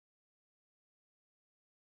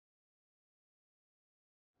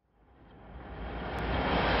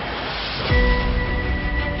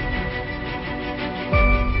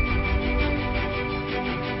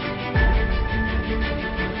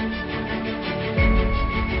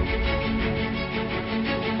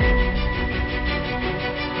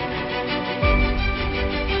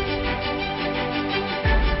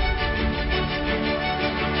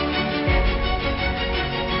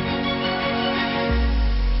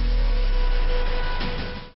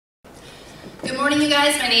Good morning, you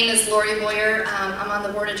guys. My name is Lori Boyer. I'm on the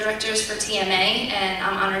board of directors for TMA, and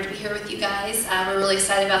I'm honored to be here with you guys. We're really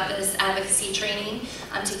excited about this advocacy training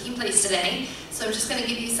taking place today. So I'm just going to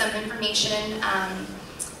give you some information on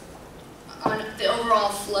the overall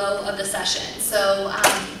flow of the session. So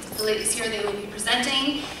the ladies here, they will be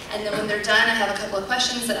presenting, and then when they're done, I have a couple of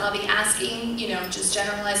questions that I'll be asking, just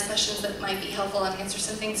generalized questions that might be helpful and answer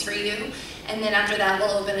some things for you. And then after that,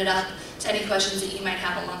 we'll open it up to any questions that you might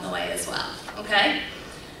have along the way as well. Okay?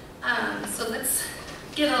 So let's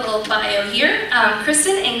get a little bio here.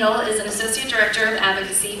 Kristen Angell is an Associate Director of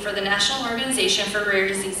Advocacy for the National Organization for Rare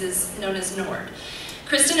Diseases, known as NORD.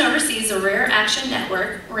 Kristen oversees the Rare Action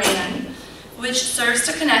Network, RAN, which serves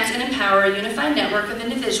to connect and empower a unified network of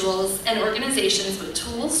individuals and organizations with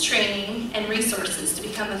tools, training, and resources to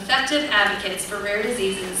become effective advocates for rare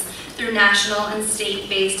diseases through national and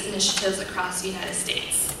state-based initiatives across the United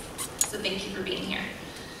States. So thank you for being here.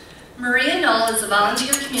 Maria Null is a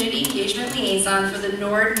volunteer community engagement liaison for the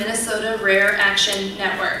NORD Minnesota Rare Action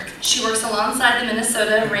Network. She works alongside the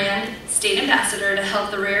Minnesota RAN State Ambassador to help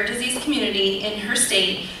the rare disease community in her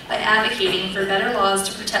state by advocating for better laws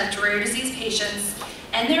to protect rare disease patients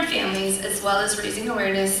and their families, as well as raising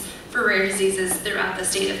awareness for rare diseases throughout the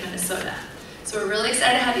state of Minnesota. So we're really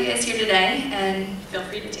excited to have you guys here today, and feel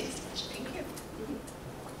free to take stage. Thank you.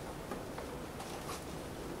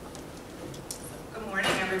 Good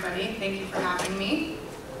morning, everybody. Thank you for having me,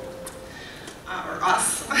 or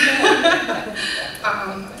us.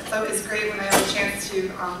 It's always great when I have a chance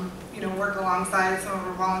to work alongside some of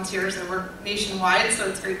our volunteers that work nationwide, so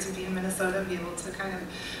it's great to be in Minnesota and be able to kind of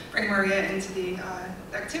bring Maria into the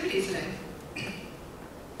activity today.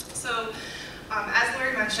 So, as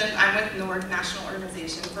Lori mentioned, I'm with NORD, National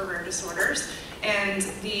Organization for Rare Disorders, and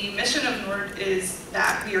the mission of NORD is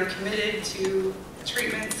that we are committed to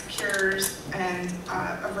treatments, cures, and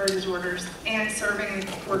of rare disorders, and serving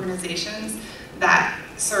organizations that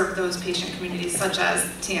serve those patient communities, such as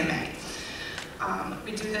TMA.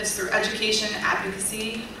 We do this through education,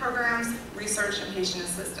 advocacy programs, research, and patient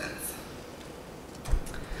assistance.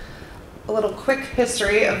 A little quick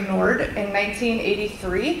history of NORD. In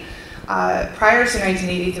 1983, prior to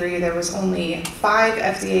 1983, there was only 5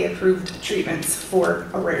 FDA-approved treatments for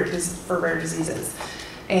rare diseases.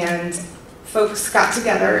 And folks got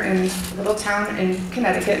together in a little town in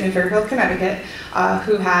Connecticut, New Fairfield, Connecticut,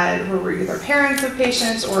 who were either parents of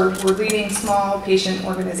patients or were leading small patient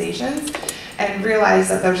organizations, and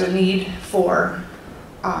realized that there's a need for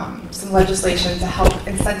some legislation to help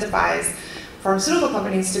incentivize pharmaceutical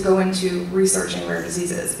companies to go into researching rare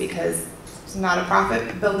diseases, because it's not a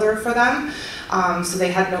profit builder for them. So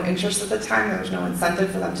they had no interest at the time. There was no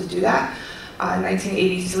incentive for them to do that. In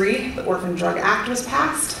 1983, the Orphan Drug Act was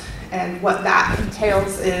passed. And what that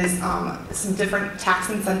entails is some different tax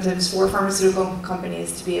incentives for pharmaceutical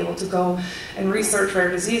companies to be able to go and research rare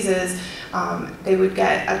diseases. They would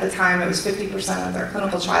get, at the time, it was 50% of their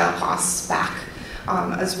clinical trial costs back,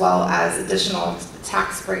 as well as additional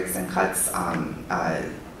tax breaks and cuts.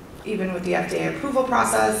 Even with the FDA approval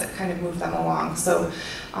process, it kind of moved them along. So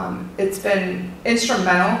it's been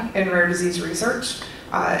instrumental in rare disease research.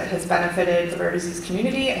 It has benefited the rare disease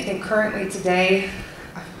community. I think currently today,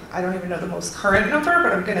 I don't even know the most current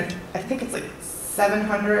number, but I think it's like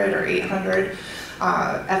 700 or 800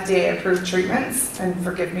 FDA-approved treatments, and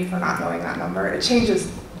forgive me for not knowing that number. It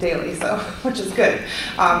changes daily, so which is good.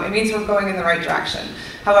 It means we're going in the right direction.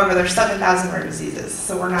 However, there's 7,000 rare diseases,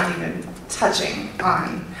 so we're not even touching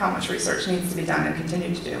on how much research needs to be done and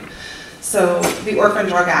continue to do. So the Orphan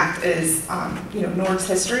Drug Act is NORD's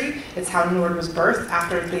history. It's how NORD was birthed.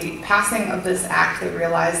 After the passing of this act, they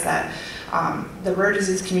realized that the rare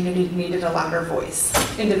disease community needed a louder voice.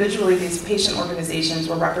 Individually, these patient organizations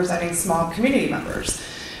were representing small community members,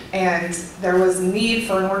 and there was a need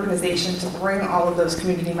for an organization to bring all of those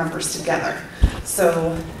community members together.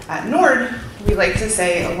 So at NORD, we like to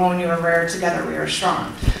say, alone you are rare, together we are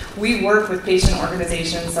strong. We work with patient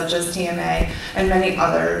organizations such as TMA and many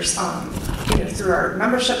others through our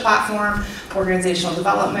membership platform, organizational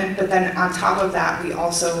development, but then on top of that, we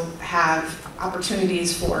also have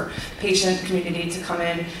opportunities for patient community to come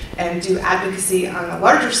in and do advocacy on a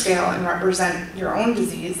larger scale and represent your own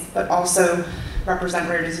disease, but also represent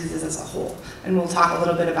rare diseases as a whole. And we'll talk a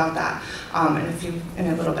little bit about that in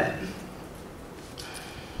a little bit.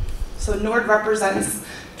 So NORD represents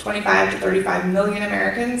 25 to 35 million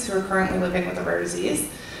Americans who are currently living with a rare disease.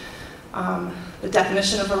 The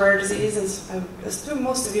definition of a rare disease, as I assume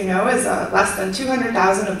most of you know, is less than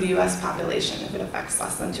 200,000 of the U.S. population, if it affects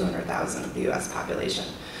less than 200,000 of the U.S. population.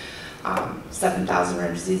 7,000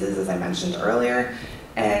 rare diseases, as I mentioned earlier,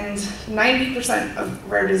 and 90%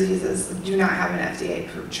 of rare diseases do not have an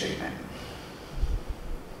FDA-approved treatment.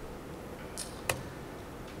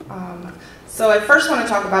 So I first want to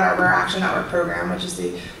talk about our Rare Action Network program, which is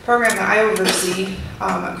the program that I oversee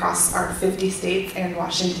across our 50 states and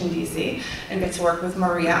Washington, D.C., and get to work with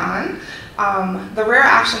Maria on. The Rare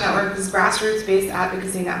Action Network is a grassroots-based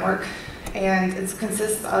advocacy network, and it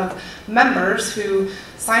consists of members who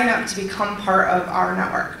sign up to become part of our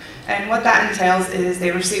network. And what that entails is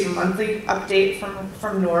they receive a monthly update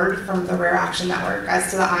from NORD, from the Rare Action Network,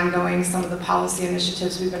 as to the ongoing, some of the policy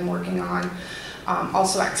initiatives we've been working on.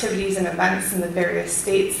 Also activities and events in the various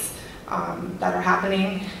states that are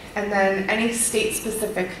happening, and then any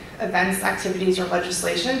state-specific events, activities, or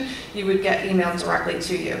legislation, you would get emailed directly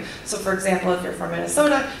to you. So for example, if you're from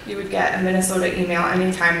Minnesota, you would get a Minnesota email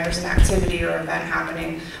anytime there's an activity or event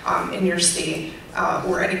happening in your state,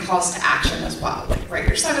 or any calls to action as well, like write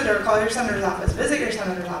your senator, call your senator's office, visit your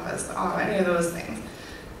senator's office, any of those things.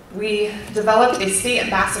 We developed a state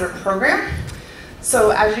ambassador program.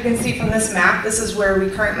 So as you can see from this map, this is where we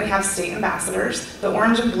currently have state ambassadors. The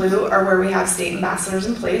orange and blue are where we have state ambassadors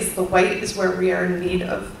in place. The white is where we are in need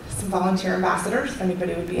of some volunteer ambassadors. If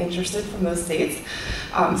anybody would be interested from those states,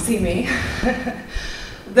 see me.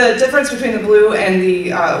 The difference between the blue and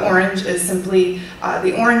the orange is simply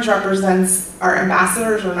the orange represents our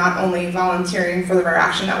ambassadors are not only volunteering for the Rare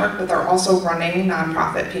Action Network, but they're also running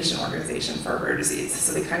nonprofit patient organization for a rare disease.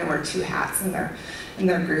 So they kind of wear two hats in their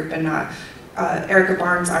group. And Erica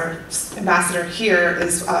Barnes, our ambassador here,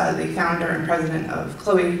 is the founder and president of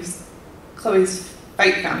Chloe's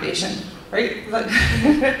Fight Foundation, right?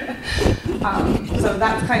 So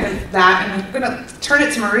that's kind of that, and I'm going to turn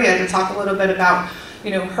it to Maria to talk a little bit about,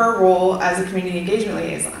 her role as a community engagement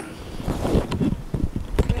liaison.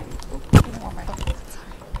 Can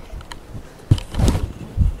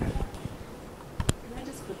I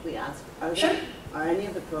just quickly ask, are any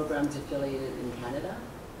of the programs affiliated in Canada?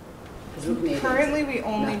 Currently, we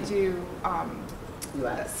only do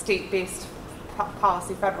US. state-based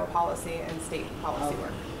policy, federal policy, and state policy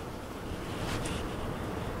work.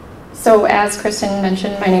 So as Kristen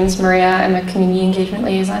mentioned, my name is Maria. I'm a community engagement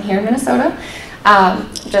liaison here in Minnesota.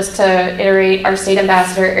 Just to iterate, our state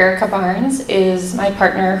ambassador, Erica Barnes, is my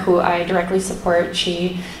partner who I directly support.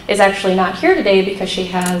 She is actually not here today because she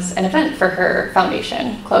has an event for her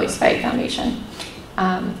foundation, Chloe's Fight Foundation.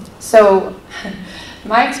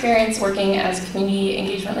 My experience working as a community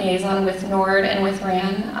engagement liaison with NORD and with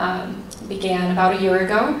RAN began about a year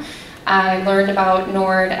ago. I learned about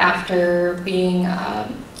NORD after being a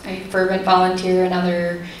fervent volunteer in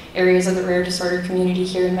other areas of the rare disorder community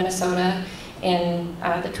here in Minnesota, in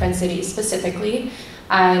the Twin Cities specifically.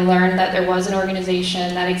 I learned that there was an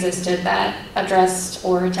organization that existed that addressed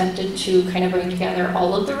or attempted to kind of bring together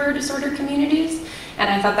all of the rare disorder communities. And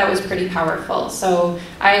I thought that was pretty powerful. So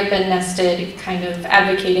I had been nested kind of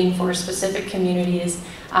advocating for specific communities.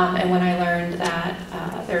 And when I learned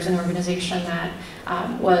that there's an organization that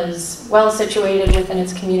was well situated within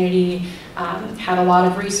its community, had a lot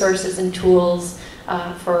of resources and tools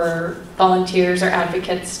for volunteers or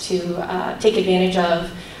advocates to take advantage of,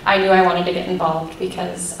 I knew I wanted to get involved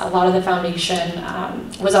because a lot of the foundation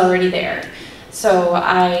was already there. So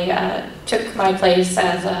I took my place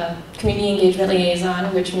as a community engagement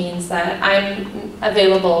liaison, which means that I'm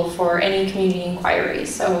available for any community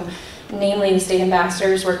inquiries. So namely the state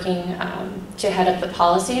ambassadors working to head up the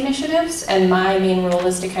policy initiatives, and my main role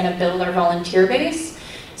is to kind of build our volunteer base.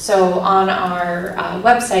 So on our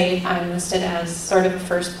website, I'm listed as sort of a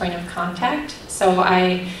first point of contact. So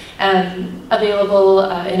I am available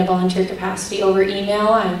in a volunteer capacity over email.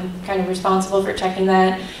 I'm kind of responsible for checking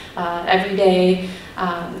that every day,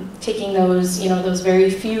 taking those, those very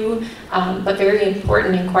few but very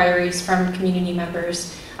important inquiries from community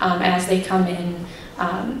members as they come in,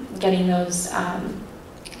 getting those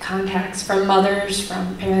contacts from mothers,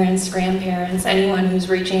 from parents, grandparents, anyone who's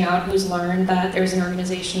reaching out, who's learned that there's an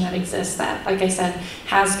organization that exists that, like I said,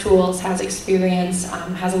 has tools, has experience,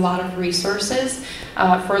 has a lot of resources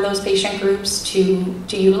for those patient groups to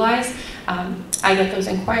utilize. I get those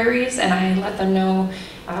inquiries and I let them know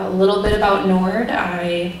a little bit about NORD.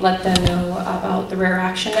 I let them know about the Rare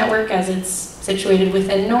Action Network as it's situated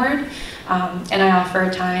within NORD. And I offer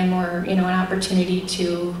a time or an opportunity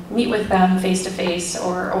to meet with them face-to-face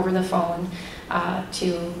or over the phone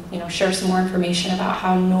to share some more information about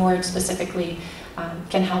how NORD specifically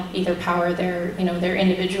can help either power their their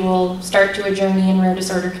individual start to a journey in rare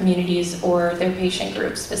disorder communities or their patient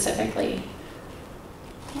groups specifically.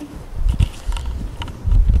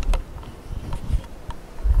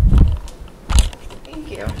 Thank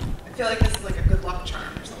you. I feel like this is like a good luck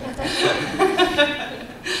charm or something.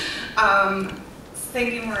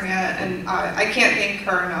 Thank you, Maria, and I can't thank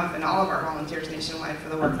her enough and all of our volunteers nationwide for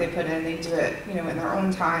the work they put in. They do it, you know, in their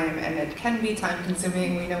own time, and it can be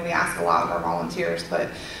time-consuming. We know we ask a lot of our volunteers, but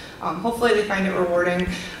hopefully they find it rewarding.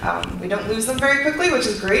 We don't lose them very quickly, which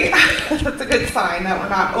is great. That's a good sign that we're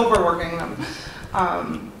not overworking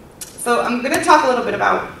them. So I'm going to talk a little bit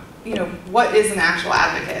about, you know, what is an actual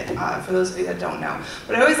advocate, for those of you that don't know.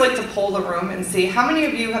 But I always like to poll the room and see how many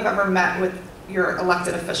of you have ever met with your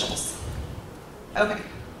elected officials. Okay,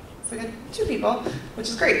 so we got 2 people, which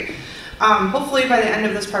is great. Hopefully by the end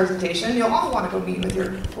of this presentation, you'll all want to go meet with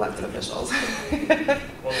your elected officials.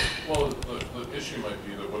 well, the issue might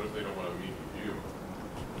be that what if they don't want to meet with you?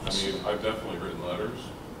 I mean, I've definitely written letters,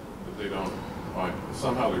 but they don't,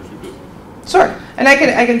 somehow they're too busy. Sure, and I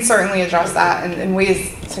can certainly address that in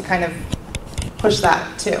ways to kind of push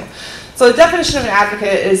that too. So the definition of an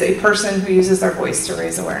advocate is a person who uses their voice to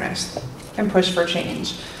raise awareness and push for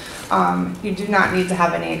change. You do not need to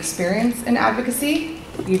have any experience in advocacy.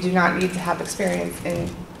 You do not need to have experience in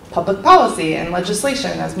public policy and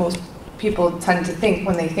legislation, as most people tend to think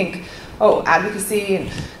when they think, oh, advocacy and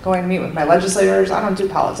going to meet with my legislators. I don't do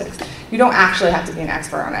politics. You don't actually have to be an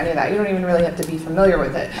expert on any of that. You don't even really have to be familiar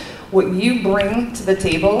with it. What you bring to the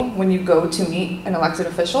table when you go to meet an elected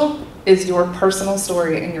official is your personal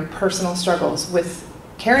story and your personal struggles with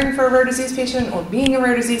caring for a rare disease patient or being a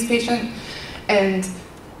rare disease patient, and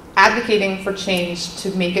advocating for change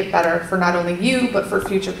to make it better for not only you, but for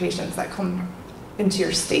future patients that come into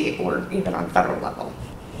your state or even on federal level.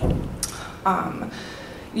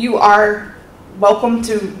 You are welcome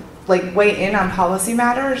to weigh in on policy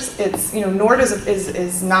matters. It's, you know, NORD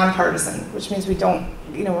is nonpartisan, which means we don't,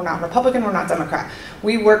 you know, we're not Republican, we're not Democrat.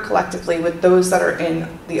 We work collectively with those that are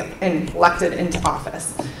elected into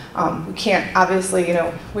office. We can't, obviously, you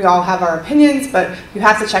know, we all have our opinions, but you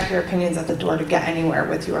have to check your opinions at the door to get anywhere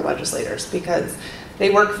with your legislators, because they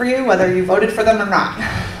work for you whether you voted for them or not.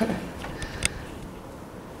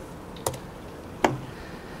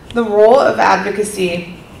 The role of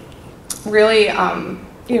advocacy really,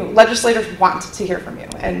 you know, legislators want to hear from you,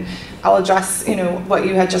 and I'll address, you know, what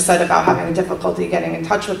you had just said about having difficulty getting in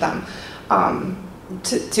touch with them.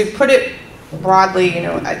 To put it broadly, you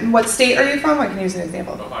know, what state are you from? I can use an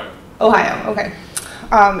example. Ohio. Ohio, okay.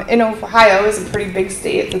 In Ohio is a pretty big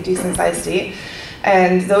state, it's a decent sized state,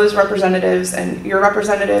 and those representatives and your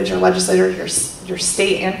representatives, your legislators, your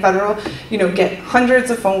state and federal, you know, get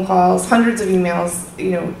hundreds of phone calls, hundreds of emails,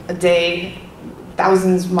 you know, a day,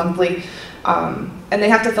 thousands monthly. And they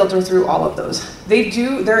have to filter through all of those.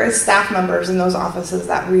 There is staff members in those offices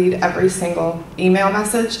that read every single email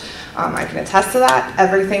message. I can attest to that.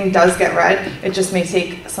 Everything does get read. It just may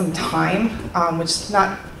take some time, which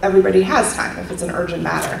not everybody has time if it's an urgent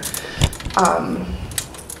matter.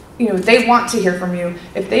 You know, they want to hear from you.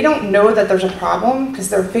 If they don't know that there's a problem, because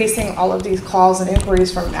they're facing all of these calls and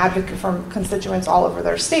inquiries from constituents all over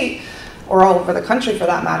their state, or all over the country for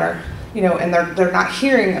that matter, you know, and they're not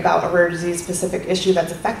hearing about a rare disease specific issue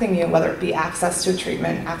that's affecting you, whether it be access to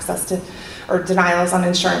treatment, access to, or denials on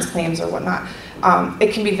insurance claims or whatnot,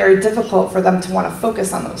 it can be very difficult for them to want to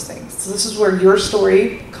focus on those things. So this is where your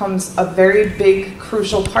story becomes a very big,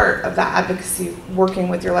 crucial part of that advocacy, working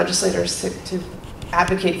with your legislators to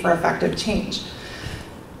advocate for effective change.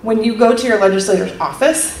 When you go to your legislator's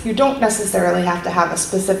office, you don't necessarily have to have a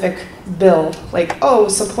specific bill, like, oh,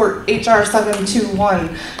 support HR 721.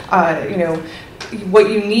 You know, what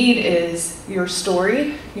you need is your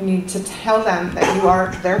story. You need to tell them that you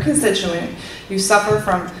are their constituent, you suffer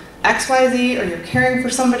from XYZ, or you're caring for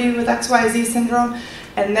somebody with XYZ syndrome,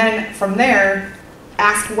 and then from there,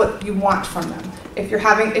 ask what you want from them. If you're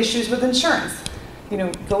having issues with insurance, you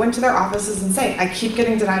know, go into their offices and say, I keep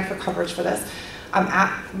getting denied for coverage for this. I'm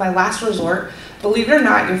at my last resort. Believe it or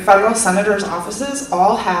not, your federal senators' offices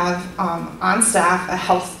all have on staff a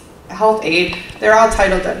health aide. They're all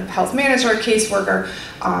titled a health manager, a caseworker,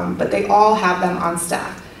 but they all have them on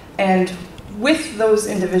staff. And with those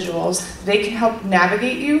individuals, they can help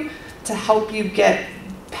navigate you to help you get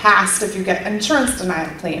past if you get insurance denial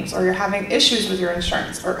claims, or you're having issues with your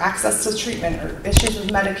insurance, or access to treatment, or issues with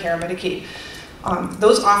Medicare, Medicaid.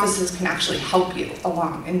 Those offices can actually help you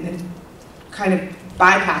along in kind of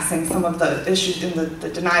bypassing some of the issues in the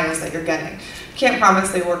denials that you're getting. Can't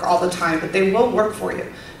promise they work all the time, but they will work for you.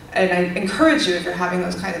 And I encourage you, if you're having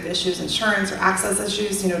those kind of issues, insurance or access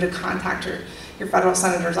issues, you know, to contact your federal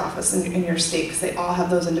senator's office in your state, because they all have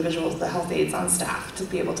those individuals, the health aides on staff, to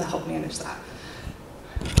be able to help manage that.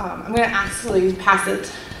 I'm going to actually pass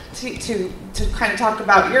it to kind of talk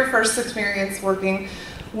about your first experience working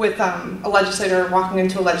with a legislator walking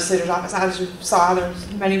into a legislator's office. As you saw,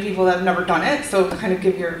 there's many people that have never done it, so kind of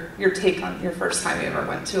give your take on your first time you ever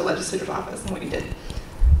went to a legislator's office and what you did.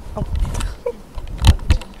 Oh.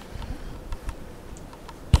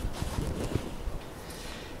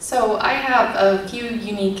 So I have a few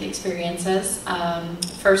unique experiences.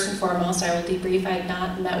 First and foremost, I will debrief. I had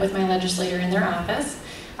not met with my legislator in their office,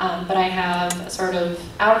 but I have a sort of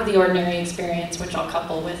out of the ordinary experience, which I'll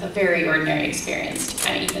couple with a very ordinary experience to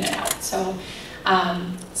kind of even it out. So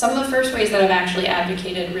some of the first ways that I've actually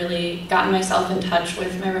advocated, really gotten myself in touch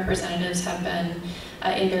with my representatives, have been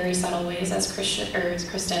in very subtle ways, as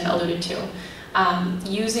Kristen alluded to.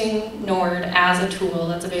 Using NORD as a tool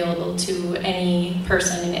that's available to any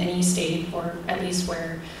person in any state, or at least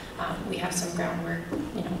where we have some groundwork,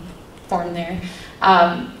 formed there,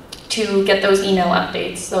 to get those email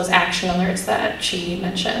updates, those action alerts that she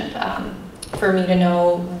mentioned, for me to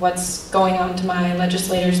know what's going on to my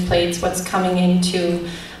legislators' plates, what's coming into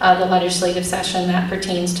the legislative session that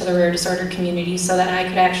pertains to the rare disorder community, so that I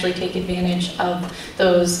could actually take advantage of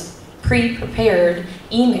those pre-prepared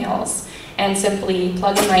emails and simply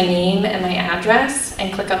plug in my name and my address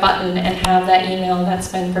and click a button and have that email that's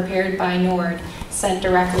been prepared by NORD sent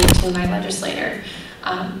directly to my legislator.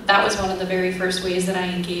 That was one of the very first ways that I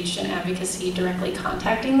engaged in advocacy, directly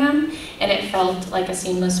contacting them, and it felt like a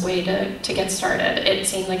seamless way to get started. It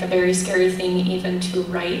seemed like a very scary thing even to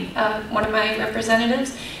write one of my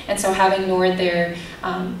representatives, and so having NORD there,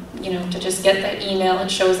 to just get that email, it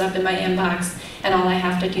shows up in my inbox, and all I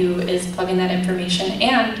have to do is plug in that information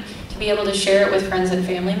and to be able to share it with friends and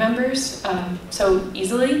family members so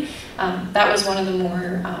easily. That was one of the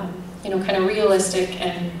more, kind of realistic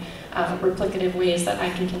and replicative ways that I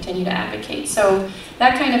can continue to advocate. So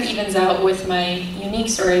that kind of evens out with my unique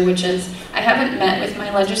story, which is I haven't met with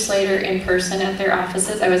my legislator in person at their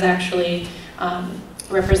offices. I was actually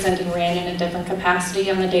representing RAN in a different capacity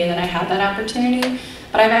on the day that I had that opportunity,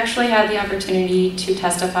 but I've actually had the opportunity to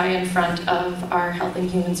testify in front of our Health and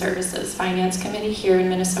Human Services Finance Committee here in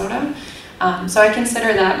Minnesota. So I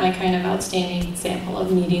consider that my kind of outstanding example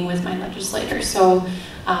of meeting with my legislator. So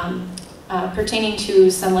pertaining to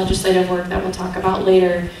some legislative work that we'll talk about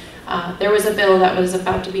later, there was a bill that was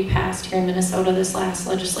about to be passed here in Minnesota this last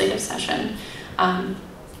legislative session.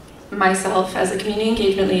 Myself, as a community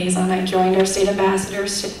engagement liaison, I joined our state ambassador,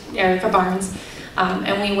 Erica Barnes,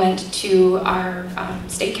 and we went to our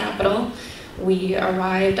state capitol. We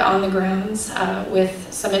arrived on the grounds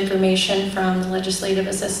with some information from the legislative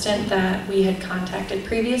assistant that we had contacted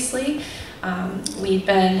previously. We've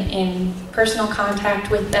been in personal contact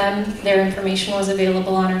with them. Their information was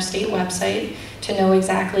available on our state website to know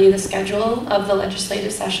exactly the schedule of the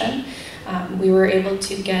legislative session. We were able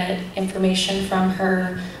to get information from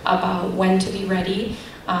her about when to be ready.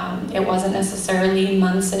 It wasn't necessarily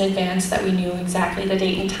months in advance that we knew exactly the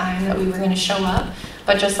date and time that we were going to show up,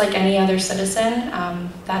 but just like any other citizen,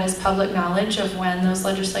 that is public knowledge of when those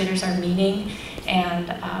legislators are meeting and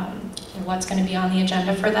what's going to be on the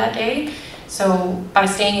agenda for that day. So by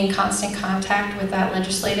staying in constant contact with that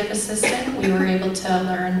legislative assistant, we were able to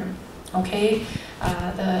learn, okay,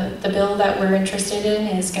 the bill that we're interested in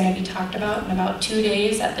is going to be talked about in about 2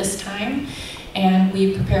 days at this time. And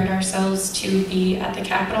we prepared ourselves to be at the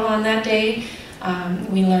Capitol on that day.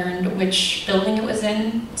 We learned which building it was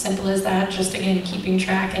in, simple as that, just again keeping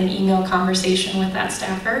track and email conversation with that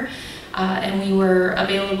staffer. And we were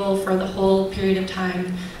available for the whole period of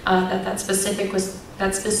time that specific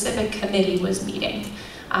committee was meeting.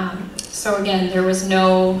 So again, there was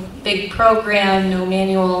no big program, no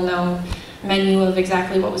manual, no menu of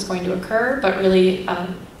exactly what was going to occur, but really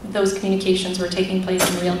those communications were taking place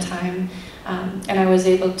in real time. And I was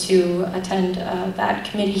able to attend that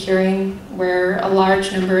committee hearing where a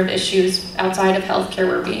large number of issues outside of healthcare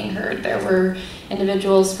were being heard. There were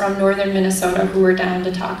individuals from northern Minnesota who were down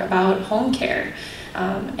to talk about home care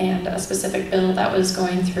and a specific bill that was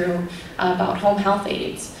going through about home health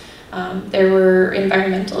aides. There were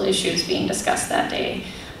environmental issues being discussed that day.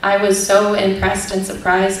 I was so impressed and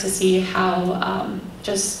surprised to see how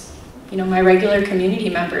my regular community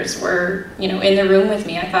members were, in the room with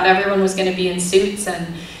me. I thought everyone was going to be in suits,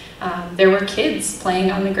 and there were kids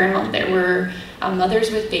playing on the ground. There were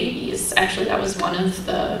mothers with babies. Actually, that was one of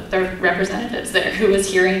the representatives there who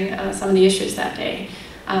was hearing some of the issues that day.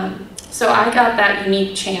 So I got that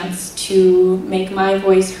unique chance to make my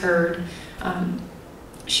voice heard,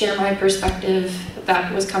 share my perspective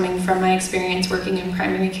that was coming from my experience working in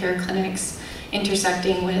primary care clinics,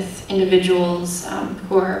 intersecting with individuals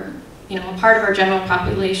who are a part of our general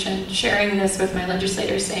population, sharing this with my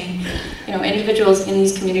legislators, saying, individuals in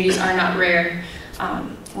these communities are not rare.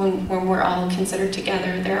 when we're all considered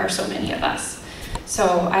together, there are so many of us.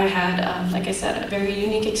 So I had, like I said, a very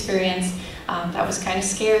unique experience that was kind of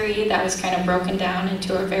scary, that was kind of broken down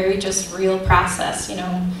into a very just real process, you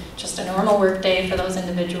know, just a normal work day for those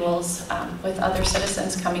individuals with other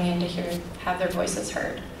citizens coming in to have their voices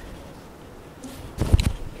heard.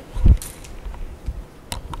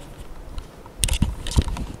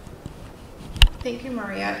 Thank you,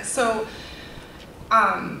 Maria. So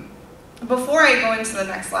before I go into the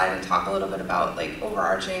next slide and talk a little bit about like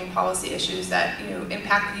overarching policy issues that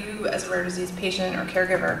impact you as a rare disease patient or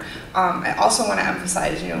caregiver, I also want to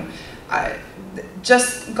emphasize,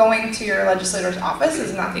 just going to your legislator's office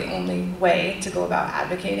is not the only way to go about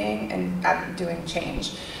advocating and doing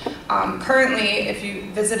change. Currently, if you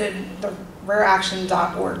visited the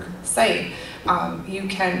rareaction.org site, you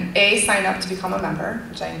can sign up to become a member,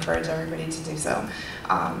 which I encourage everybody to do so.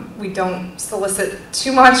 We don't solicit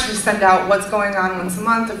too much. We send out what's going on once a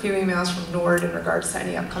month, a few emails from NORD in regards to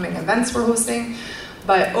any upcoming events we're hosting.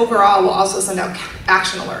 But overall, we'll also send out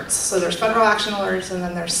action alerts. So there's federal action alerts and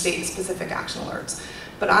then there's state-specific action alerts.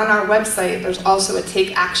 But on our website, there's also a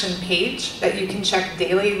take action page that you can check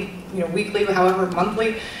daily, weekly, however,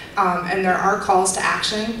 monthly. And there are calls to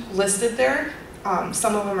action listed there.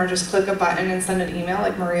 Some of them are just click a button and send an email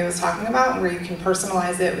like Maria was talking about, where you can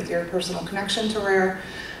personalize it with your personal connection to Rare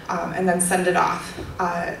and then send it off.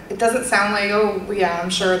 It doesn't sound like, oh yeah, I'm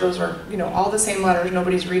sure those are all the same letters,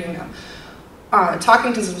 nobody's reading them.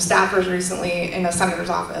 Talking to some staffers recently in a senator's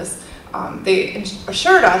office, they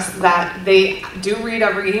assured us that they do read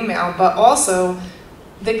every email, but also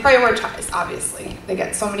they prioritize, obviously. They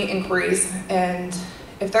get so many inquiries, and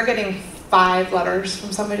if they're getting 5 letters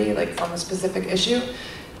from somebody, like from a specific issue,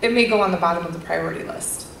 it may go on the bottom of the priority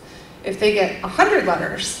list. If they get 100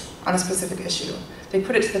 letters on a specific issue, they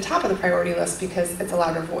put it to the top of the priority list because it's a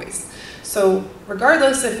louder voice. So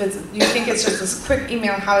regardless if you think it's just this quick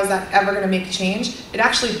email, how is that ever going to make change? It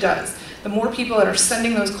actually does. The more people that are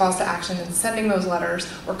sending those calls to action and sending those letters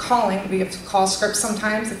or calling, we have call scripts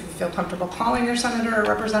sometimes if you feel comfortable calling your senator or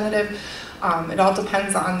representative. It all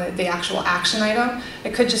depends on the actual action item.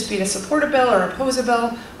 It could just be to support a bill or oppose a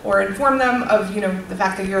bill or inform them of the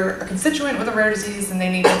fact that you're a constituent with a rare disease and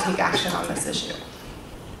they need to take action on this issue.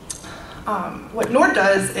 What NORD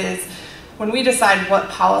does is when we decide what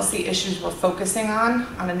policy issues we're focusing on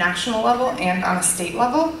a national level and on a state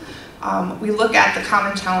level, we look at the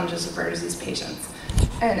common challenges of rare disease patients.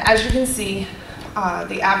 And as you can see,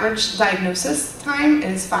 the average diagnosis time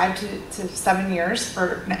is 5 to 7 years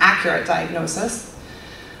for an accurate diagnosis.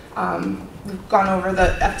 We've gone over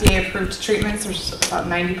the FDA-approved treatments. There's about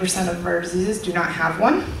 90% of rare diseases do not have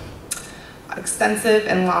one. Extensive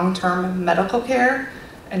and long-term medical care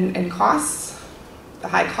and costs, the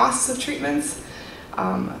high costs of treatments,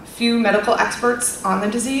 few medical experts on the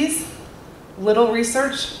disease, little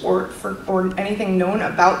research or anything known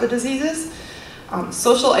about the diseases,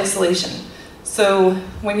 social isolation. So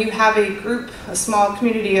when you have a group, a small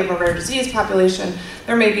community of a rare disease population,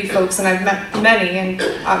 there may be folks, and I've met many, and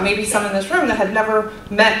maybe some in this room that had never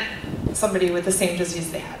met somebody with the same disease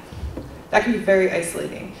they had. That can be very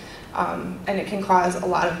isolating. And it can cause a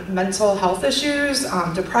lot of mental health issues,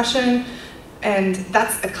 depression, and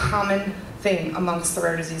that's a common thing amongst the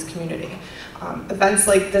rare disease community. Events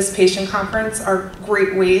like this patient conference are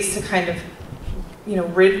great ways to kind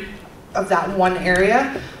of, rid of that one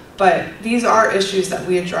area. But these are issues that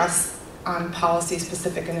we address on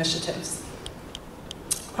policy-specific initiatives.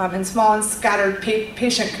 In small and scattered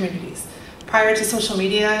patient communities, prior to social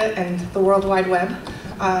media and the World Wide Web,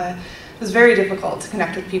 it was very difficult to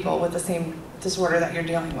connect with people with the same disorder that you're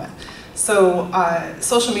dealing with. So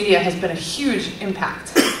social media has been a huge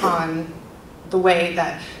impact on the way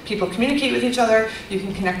that people communicate with each other. You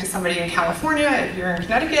can connect to somebody in California if you're in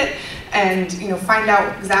Connecticut and find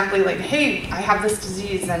out exactly like, hey, I have this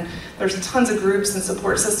disease, and there's tons of groups and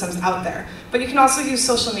support systems out there. But you can also use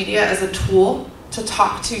social media as a tool to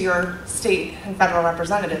talk to your state and federal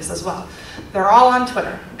representatives as well. They're all on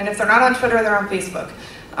Twitter, and if they're not on Twitter, they're on Facebook.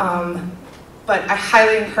 But I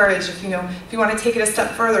highly encourage, if you want to take it a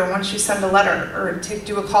step further, once you send a letter or to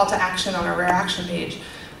do a call to action on a Rare Action page,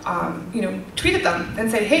 tweet at them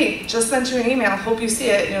and say, hey, just sent you an email, hope you see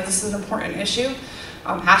it, this is an important issue.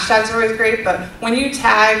 Hashtags are always great, but when you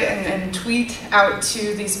tag and tweet out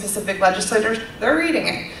to these specific legislators, they're reading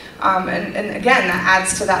it. And again, that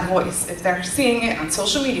adds to that voice. If they're seeing it on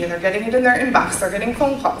social media, they're getting it in their inbox, they're getting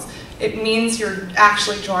phone calls, it means you're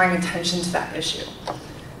actually drawing attention to that issue.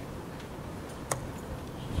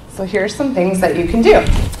 So here's some things that you can do.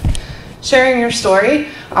 Sharing your story.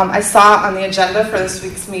 I saw on the agenda for this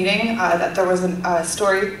week's meeting that there was a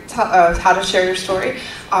story of how to share your story.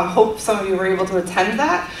 Hope some of you were able to attend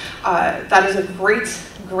that. That is a great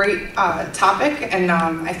topic, and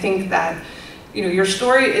I think that your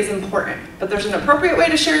story is important, but there's an appropriate way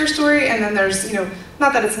to share your story, and then there's,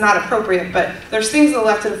 not that it's not appropriate, but there's things the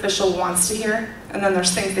elected official wants to hear, and then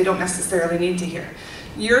there's things they don't necessarily need to hear.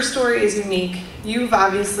 Your story is unique. You've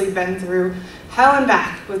obviously been through hell and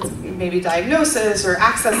back with maybe diagnosis or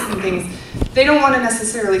access and things. They don't want to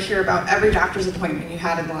necessarily hear about every doctor's appointment you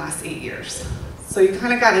had in the last 8 years. So you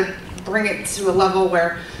kind of got to bring it to a level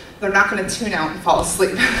where they're not going to tune out and fall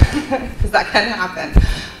asleep, because that can happen.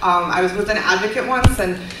 I was with an advocate once,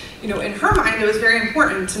 and in her mind, it was very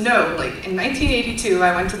important to know, like in 1982,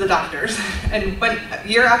 I went to the doctors and went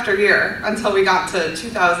year after year until we got to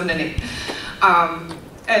 2008.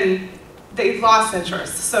 And they lost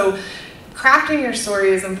interest. So crafting your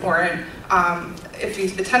story is important. If you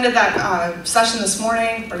attended that session this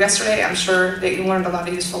morning or yesterday, I'm sure that you learned a lot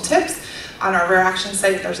of useful tips. On our Rare Action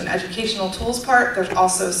site, there's an educational tools part. There's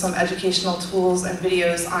also some educational tools and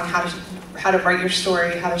videos on how to write your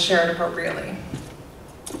story, how to share it appropriately.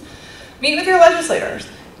 Meet with your legislators.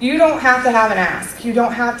 You don't have to have an ask. You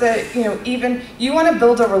don't have to, you want to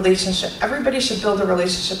build a relationship. Everybody should build a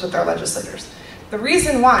relationship with their legislators. The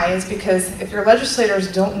reason why is because if your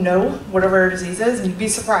legislators don't know what a rare disease is, you'd be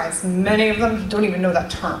surprised. Many of them don't even know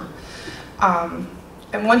that term.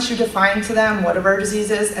 And once you define to them what a rare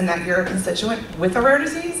disease is and that you're a constituent with a rare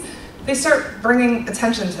disease, they start bringing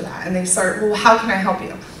attention to that, and they start, well, how can I help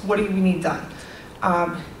you? What do you need done?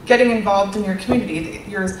 Getting involved in your community.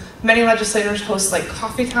 Many legislators host like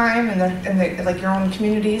coffee time in like your own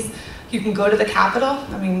communities. You can go to the Capitol.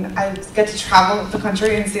 I mean, I get to travel the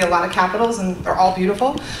country and see a lot of capitals, and they're all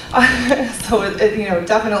beautiful. So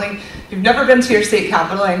definitely, if you've never been to your state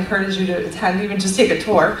capitol, I encourage you to attend, even just take a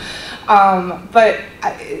tour. But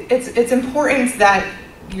it's important that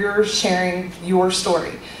you're sharing your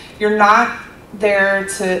story. You're not there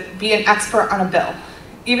to be an expert on a bill.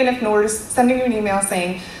 Even if NORD is sending you an email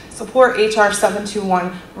saying, support HR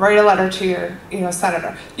 721, write a letter to your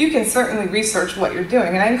senator. You can certainly research what you're doing,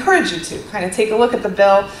 and I encourage you to kind of take a look at the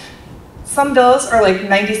bill. Some bills are like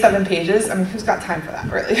 97 pages. I mean, who's got time for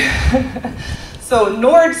that, really? So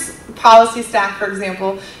NORD's policy staff, for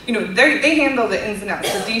example, they handle the ins and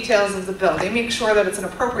outs, the details of the bill. They make sure that it's an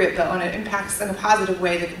appropriate bill and it impacts in a positive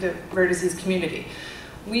way the rare disease community.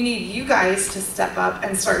 We need you guys to step up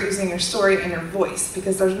and start using your story and your voice,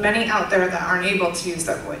 because there's many out there that aren't able to use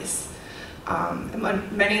their voice.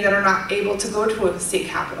 Many that are not able to go to a state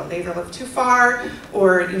capitol. They either live too far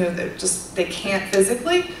or they can't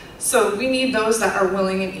physically. So we need those that are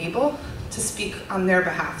willing and able to speak on their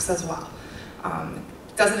behalfs as well.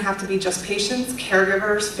 It doesn't have to be just patients,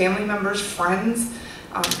 caregivers, family members, friends.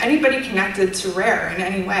 Anybody connected to Rare in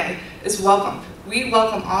any way is welcome. We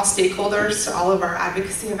welcome all stakeholders to all of our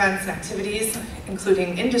advocacy events and activities,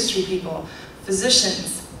 including industry people,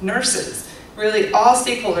 physicians, nurses, really all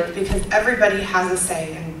stakeholders, because everybody has a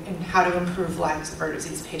say in how to improve lives of rare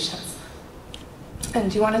disease patients. And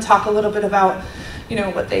do you want to talk a little bit about,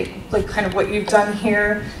 what you've done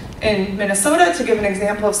here in Minnesota, to give an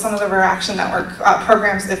example of some of the Rare Action Network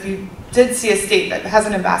programs? If you did see a state that has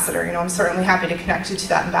an ambassador, I'm certainly happy to connect you to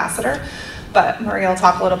that ambassador. But Maria will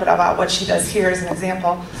talk a little bit about what she does here as an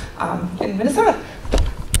example in Minnesota.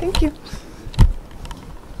 Thank you.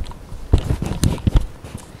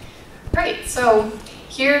 Right, so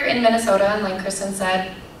here in Minnesota, and like Kristen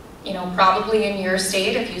said, probably in your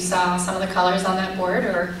state, if you saw some of the colors on that board,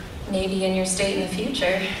 or maybe in your state in the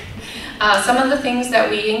future, some of the things that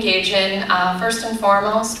we engage in, first and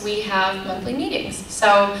foremost, we have monthly meetings.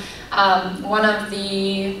 So one of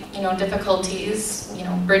the difficulties,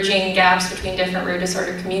 bridging gaps between different rare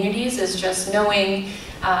disorder communities is just knowing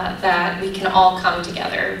that we can all come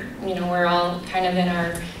together. We're all kind of in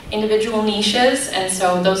our individual niches, and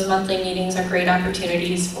so those monthly meetings are great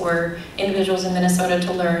opportunities for individuals in Minnesota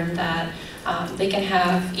to learn that they can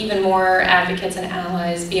have even more advocates and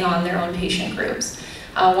allies beyond their own patient groups.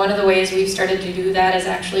 One of the ways we've started to do that is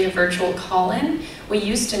actually a virtual call-in. We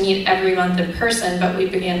used to meet every month in person, but we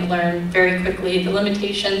began to learn very quickly the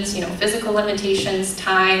limitations, physical limitations,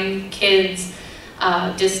 time, kids,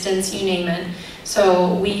 distance, you name it.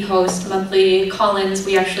 So we host monthly call-ins.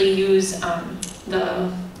 We actually use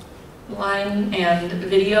the line and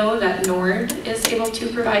video that NORD is able to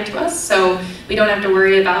provide to us. So we don't have to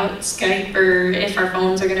worry about Skype or if our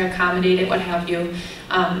phones are going to accommodate it, what have you.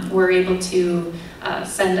 We're able to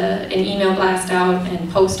send an email blast out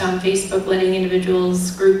and post on Facebook letting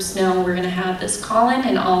individuals, groups know we're going to have this call-in,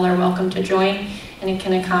 and all are welcome to join. and it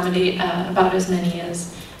can accommodate about as many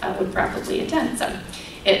as would probably attend. So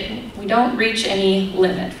we don't reach any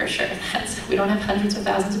limit for sure. We don't have hundreds of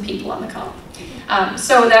thousands of people on the call.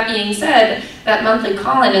 So that being said, that monthly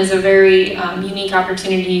call-in is a very unique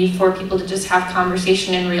opportunity for people to just have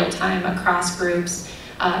conversation in real time across groups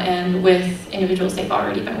and with individuals they've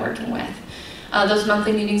already been working with. Those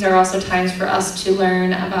monthly meetings are also times for us to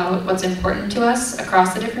learn about what's important to us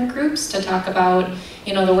across the different groups, to talk about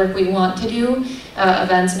the work we want to do,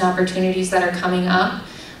 events and opportunities that are coming up.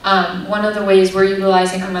 One of the ways we're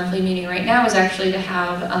utilizing our monthly meeting right now is actually to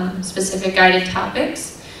have specific guided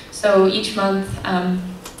topics. So each month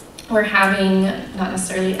we're having, not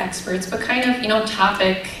necessarily experts, but kind of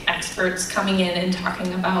topic experts coming in and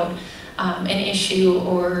talking about an issue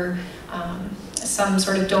or some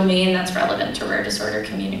sort of domain that's relevant to rare disorder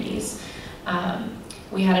communities.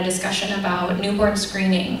 We had a discussion about newborn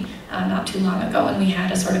screening not too long ago, and we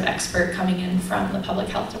had a sort of expert coming in from the public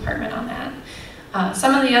health department on that.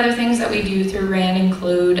 Some of the other things that we do through RAN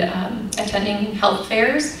include attending health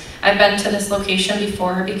fairs. I've been to this location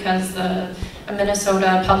before because the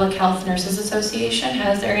Minnesota Public Health Nurses Association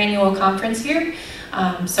has their annual conference here.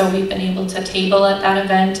 So we've been able to table at that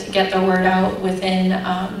event, get the word out within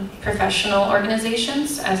professional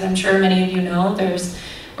organizations. As I'm sure many of you know,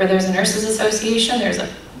 where there's a nurses association, there's a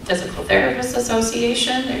physical therapist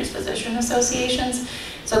association, there's physician associations.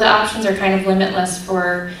 So the options are kind of limitless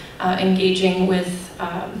for engaging with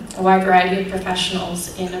a wide variety of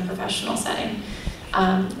professionals in a professional setting.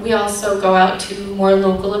 We also go out to more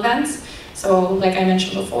local events. So like I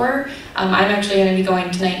mentioned before, I'm actually going to be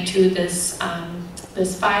going tonight to this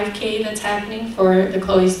 5K that's happening for the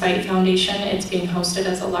Chloe's Fight Foundation. It's being hosted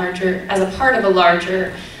as a part of a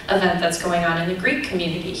larger event that's going on in the Greek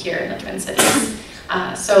community here in the Twin Cities.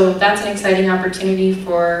 So that's an exciting opportunity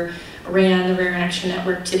for RAN, the Rare Action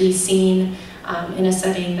Network, to be seen in a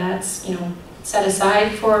setting that's set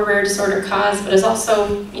aside for a rare disorder cause, but is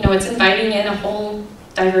also it's inviting in a whole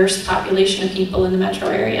diverse population of people in the metro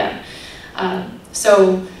area.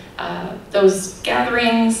 So those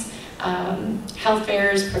gatherings, health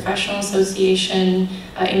fairs, professional association,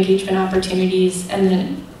 engagement opportunities, and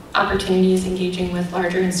then opportunities engaging with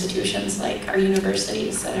larger institutions like our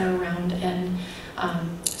universities that are around and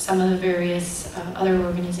some of the various other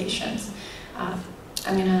organizations.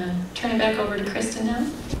 I'm going to turn it back over to Kristen now.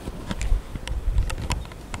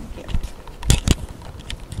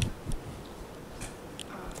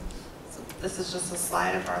 This is just a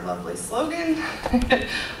slide of our lovely slogan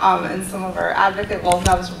and some of our advocate, well,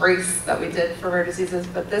 that was race that we did for rare diseases,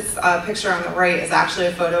 but this picture on the right is actually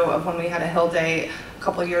a photo of when we had a Hill Day a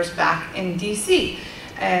couple years back in DC.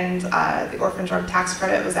 And the orphan drug tax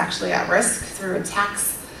credit was actually at risk through a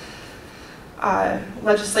tax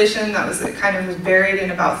legislation that was buried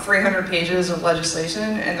in about 300 pages of legislation,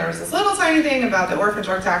 and there was this little tiny thing about the orphan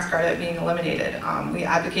drug tax credit being eliminated. We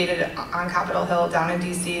advocated on Capitol Hill down in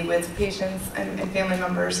DC with patients and family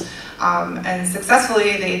members, and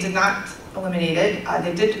successfully they did not eliminate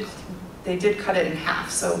it. They did cut it in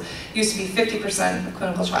half. So it used to be 50% of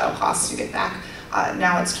clinical trial costs you get back.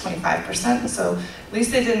 Now it's 25%, so at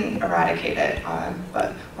least they didn't eradicate it,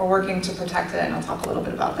 but we're working to protect it, and I'll talk a little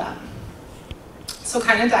bit about that. So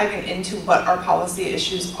kind of diving into what our policy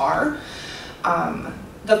issues are.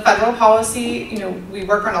 The federal policy, we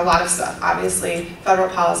work on a lot of stuff. Obviously, federal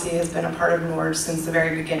policy has been a part of NORD since the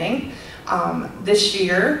very beginning. This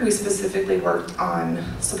year, we specifically worked on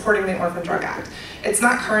supporting the Orphan Drug Act. It's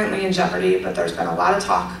not currently in jeopardy, but there's been a lot of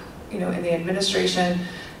talk, in the administration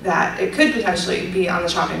that it could potentially be on the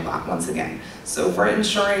chopping block once again. So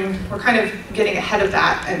we're kind of getting ahead of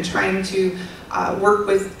that and trying to work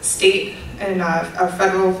with state and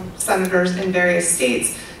federal senators in various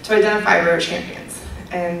states to identify rare champions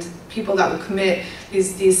and people that will commit.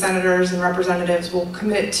 These senators and representatives will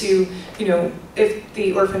commit to, if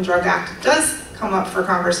the Orphan Drug Act does come up for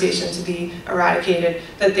conversation to be eradicated,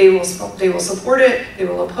 that they will support it, they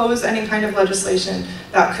will oppose any kind of legislation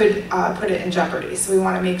that could put it in jeopardy. So we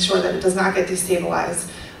want to make sure that it does not get destabilized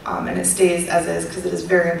and it stays as is, because it is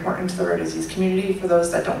very important to the rare disease community for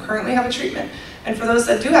those that don't currently have a treatment. And for those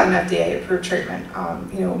that do have an FDA-approved treatment,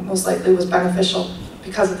 most likely was beneficial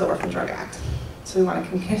because of the Orphan Drug Act. So we want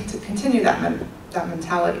to continue that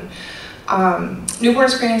mentality. Newborn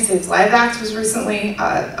Screening Saves Lives Act was recently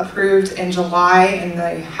approved in July in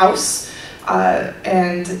the House,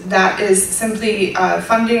 and that is simply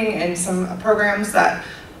funding and some programs that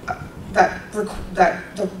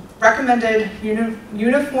the recommended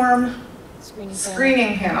uniform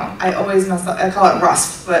Screening panel. I always mess up. I call it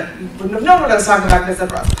RUSP, but you wouldn't have known what I was talking about because I said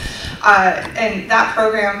RUSP. And that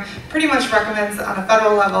program pretty much recommends on a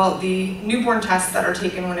federal level the newborn tests that are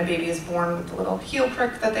taken when a baby is born with the little heel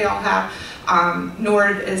prick that they all have.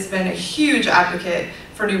 NORD has been a huge advocate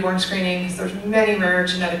for newborn screening because there's many rare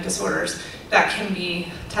genetic disorders that can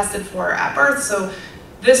be tested for at birth. So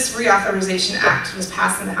this reauthorization act was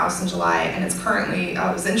passed in the House in July, and it's currently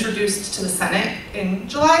was introduced to the Senate in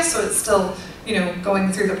July, so it's still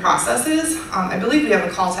going through the processes. I believe we have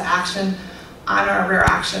a call to action on our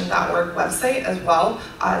rareaction.org website as well,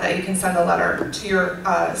 that you can send a letter to your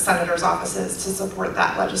senator's offices to support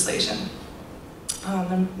that legislation.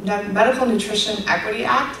 The Medical Nutrition Equity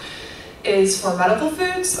Act is for medical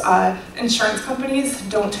foods. Insurance companies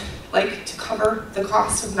don't like to cover the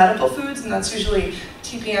cost of medical foods, and that's usually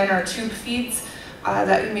TPN or tube feeds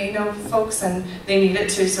that you may know, folks, and they need it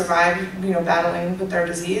to survive, battling with their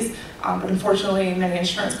disease. But unfortunately, many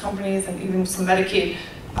insurance companies and even some Medicaid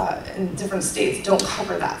in different states don't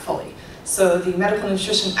cover that fully. So the Medical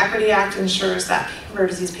Nutrition Equity Act ensures that rare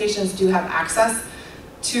disease patients do have access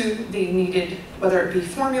to the needed, whether it be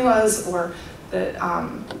formulas or the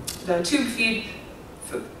tube feed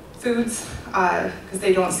foods, because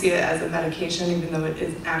they don't see it as a medication, even though it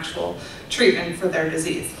is an actual treatment for their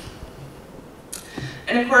disease.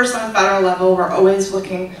 And of course, on a federal level, we're always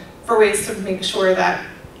looking for ways to make sure that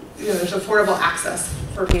there's affordable access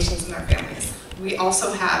for patients and their families. We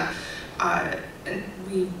also have,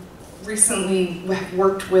 we recently have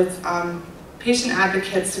worked with patient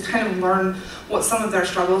advocates to kind of learn what some of their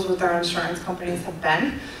struggles with their insurance companies have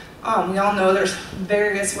been. We all know there's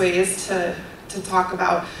various ways to talk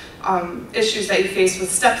about issues that you face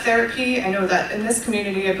with step therapy. I know that in this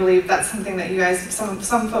community, I believe that's something that you guys,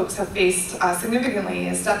 some folks have faced significantly,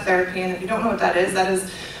 is step therapy. And if you don't know what that is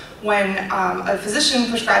when a physician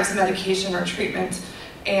prescribes a medication or treatment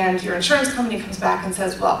and your insurance company comes back and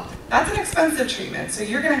says, well, that's an expensive treatment, so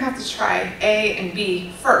you're gonna have to try A and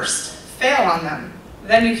B first, fail on them,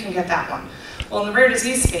 then you can get that one. Well, in the rare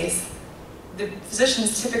disease space, the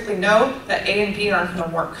physicians typically know that A and B aren't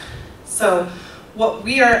gonna work. So what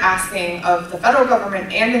we are asking of the federal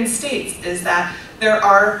government and in states is that there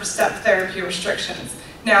are step therapy restrictions.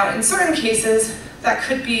 Now, in certain cases, that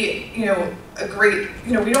could be, a great,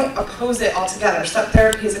 we don't oppose it altogether. Step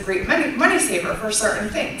therapy is a great money saver for certain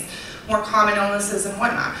things, more common illnesses and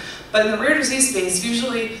whatnot. But in the rare disease space,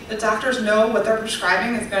 usually the doctors know what they're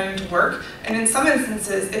prescribing is going to work. And in some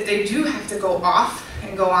instances, if they do have to go off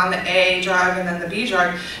and go on the A drug and then the B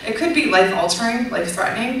drug, it could be life-altering,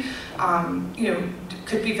 life-threatening.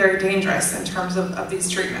 Could be very dangerous in terms of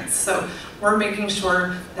these treatments. So we're making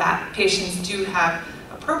sure that patients do have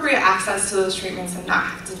appropriate access to those treatments and not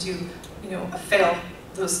have to do, fail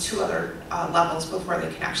those two other levels before they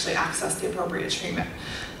can actually access the appropriate treatment.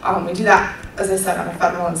 We do that, as I said, on a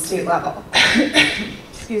federal and state level.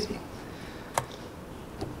 Excuse me.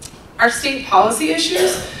 Our state policy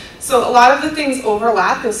issues. So a lot of the things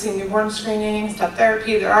overlap. You'll see newborn screening, step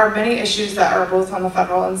therapy. There are many issues that are both on the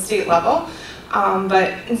federal and state level.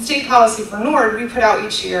 But in state policy for NORD, we put out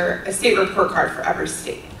each year a state report card for every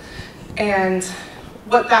state. And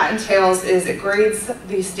what that entails is it grades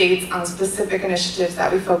the states on specific initiatives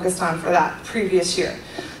that we focused on for that previous year.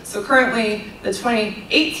 So currently, the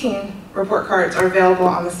 2018 report cards are available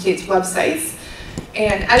on the state's websites.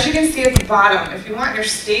 And as you can see at the bottom, if you want your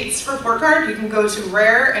state's report card, you can go to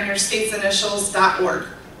rareandyourstatesinitials.org.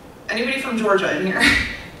 Anybody from Georgia in here?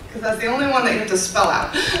 Because that's the only one that you have to spell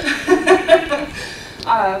out.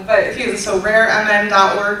 But if you, so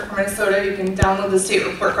raremn.org for Minnesota, you can download the state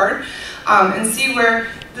report card and see where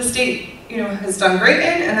the state has done great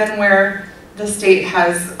in, and then where the state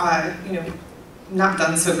has not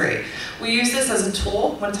done so great. We use this as a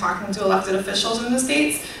tool when talking to elected officials in the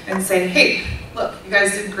states and say, hey, look, you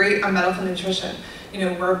guys did great on medical nutrition.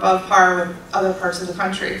 We're above par with other parts of the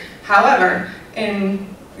country. However,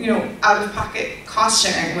 in out-of-pocket cost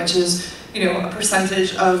sharing, which is a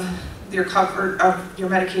percentage of your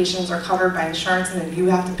medications are covered by insurance, and then you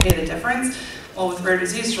have to pay the difference. Well, with rare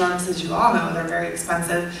disease drugs, as you all know, they're very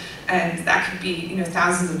expensive, and that could be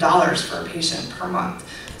thousands of dollars for a patient per month.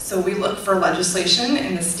 So we look for legislation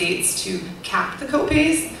in the states to cap the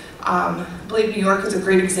copays. I believe New York is a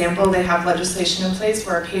great example. They have legislation in place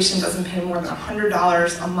where a patient doesn't pay more than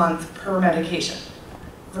 $100 a month per medication,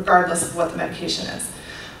 regardless of what the medication is.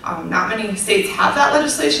 Not many states have that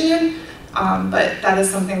legislation in, but that is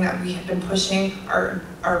something that we have been pushing. Our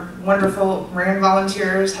wonderful RAND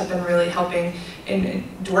volunteers have been really helping in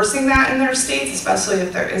endorsing that in their states, especially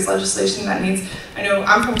if there is legislation that needs. I know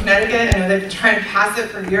I'm from Connecticut. I know they've been trying to pass it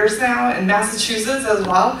for years now, in Massachusetts as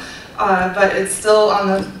well. but it's still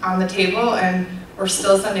on the table, and we're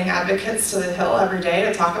still sending advocates to the Hill every day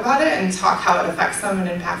to talk about it and talk how it affects them and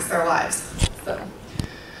impacts their lives. So,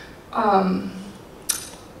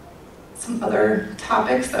 some other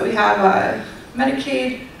topics that we have,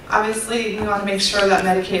 Medicaid. Obviously, we want to make sure that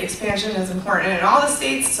Medicaid expansion is important in all the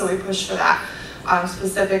states, so we push for that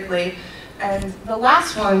specifically. And the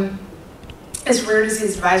last one is Rare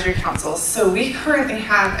Disease Advisory Councils. So we currently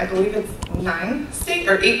have, I believe it's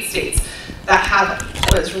 8 states that have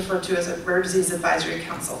what is referred to as a Rare Disease Advisory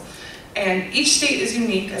Council. And each state is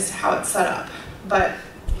unique as to how it's set up. But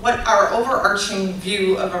what our overarching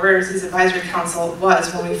view of a Rare Disease Advisory Council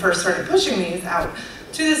was when we first started pushing these out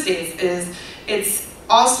to the states is it's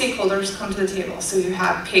all stakeholders come to the table. So you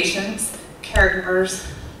have patients,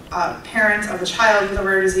 caregivers, parents of a child with a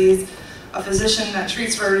rare disease, a physician that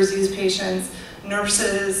treats rare disease patients,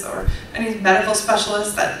 nurses, or any medical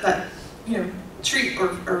specialists that treat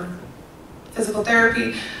or physical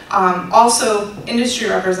therapy, also industry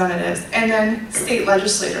representatives, and then state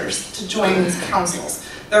legislators to join these councils.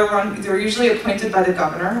 They're usually appointed by the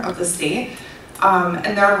governor of the state,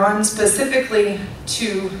 and they're run specifically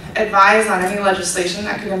to advise on any legislation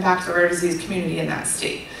that could impact the rare disease community in that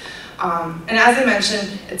state. And as I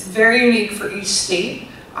mentioned, it's very unique for each state.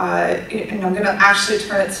 And I'm going to actually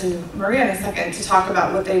turn it to Maria in a second to talk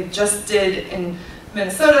about what they just did in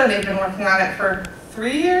Minnesota. They've been working on it for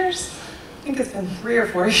 3 years. I think it's been 3 or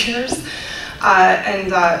 4 years.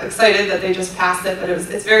 And excited that they just passed it. But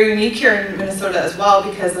it's very unique here in Minnesota as well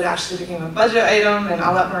because it actually became a budget item. And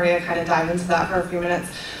I'll let Maria kind of dive into that for a few minutes.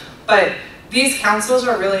 But these councils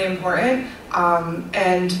are really important.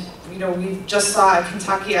 And we just saw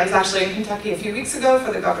Kentucky. I was actually in Kentucky a few weeks ago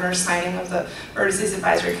for the governor's signing of the Rare Disease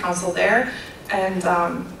Advisory Council there, and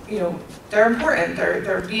they're important.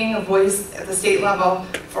 They're being a voice at the state level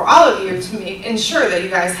for all of you to ensure that you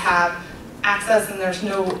guys have access and there's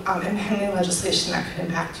no impending legislation that could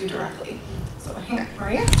impact you directly. So hang on,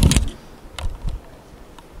 Maria.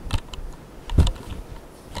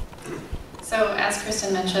 So as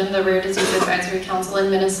Kristen mentioned, the Rare Disease Advisory Council in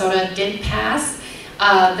Minnesota did pass.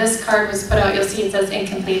 This card was put out, you'll see it says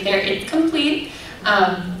incomplete there. It's complete.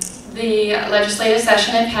 The legislative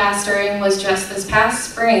session it passed during was just this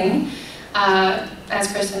past spring.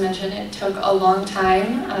 As Kristen mentioned, it took a long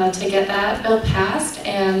time to get that bill passed,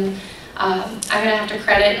 and I'm going to have to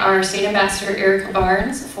credit our state ambassador, Erica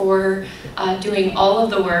Barnes, for doing all of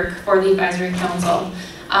the work for the advisory council.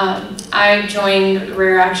 I joined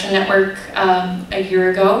Rare Action Network a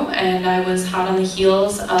year ago, and I was hot on the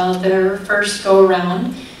heels of their first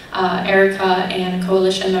go-around. Erica and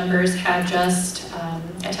coalition members had just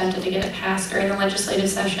attempted to get it passed during the legislative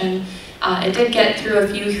session. It did get through a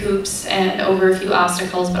few hoops and over a few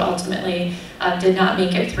obstacles, but ultimately did not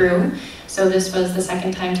make it through. So this was the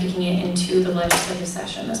second time taking it into the legislative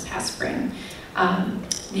session this past spring.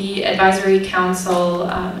 The advisory council,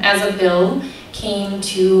 as a bill, came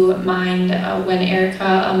to mind when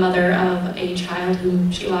Erica, a mother of a child whom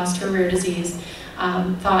she lost to a rare disease,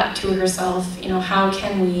 thought to herself, how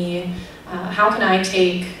can I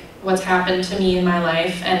take what's happened to me in my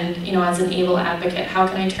life and, as an able advocate, how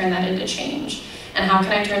can I turn that into change? And how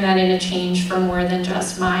can I turn that into change for more than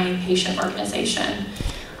just my patient organization?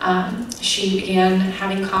 She began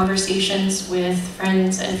having conversations with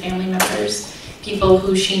friends and family members, people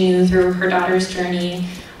who she knew through her daughter's journey,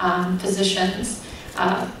 physicians,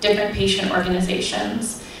 different patient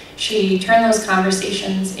organizations. She turned those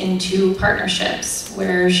conversations into partnerships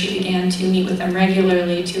where she began to meet with them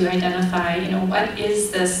regularly to identify, what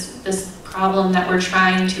is this problem that we're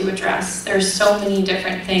trying to address? There's so many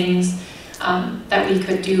different things that we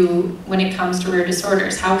could do when it comes to rare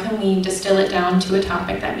disorders. How can we distill it down to a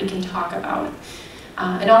topic that we can talk about?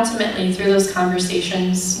 And ultimately, through those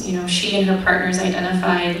conversations, she and her partners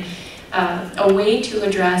identified a way to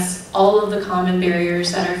address all of the common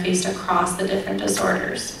barriers that are faced across the different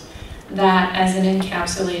disorders, that as an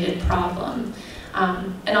encapsulated problem.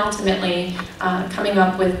 And ultimately, coming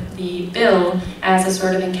up with the bill as a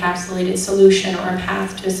sort of encapsulated solution or a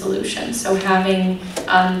path to a solution. So having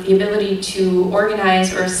the ability to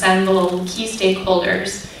organize or assemble key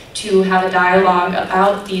stakeholders to have a dialogue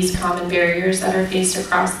about these common barriers that are faced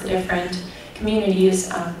across the different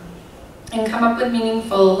communities, and come up with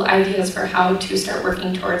meaningful ideas for how to start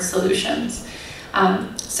working towards solutions.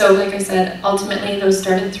 So like I said, ultimately those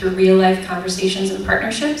started through real-life conversations and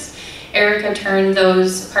partnerships. Erica turned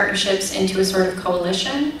those partnerships into a sort of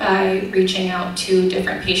coalition by reaching out to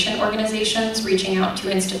different patient organizations, reaching out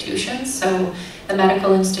to institutions, so the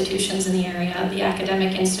medical institutions in the area, the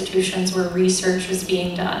academic institutions where research was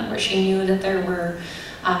being done, where she knew that there were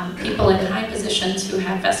people in high positions physicians who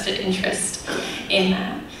had vested interest in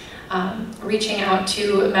that. Reaching out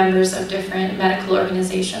to members of different medical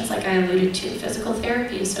organizations, like I alluded to, physical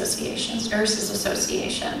therapy associations, nurses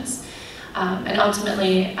associations, and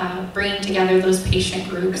ultimately bringing together those patient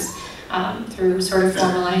groups through sort of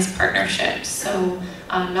formalized partnerships. So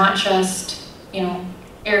not just,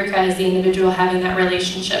 Erica as the individual having that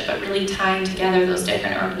relationship, but really tying together those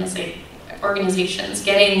different organizations,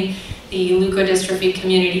 getting the leukodystrophy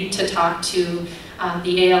community to talk to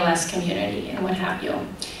the ALS community and what have you.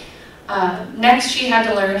 Next, she had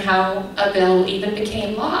to learn how a bill even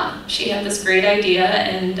became law. She had this great idea,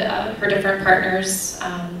 and her different partners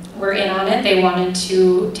were in on it. They wanted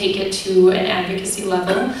to take it to an advocacy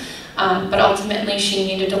level, but ultimately she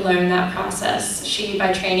needed to learn that process. She,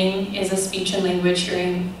 by training, is a speech and language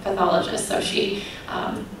hearing pathologist, so she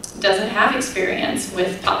doesn't have experience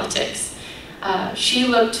with politics. She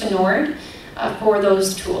looked to NORD for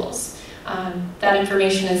those tools. That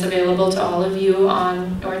information is available to all of you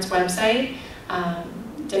on NORD's website.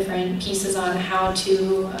 Different pieces on how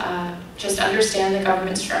to just understand the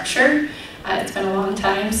government structure. It's been a long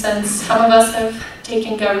time since some of us have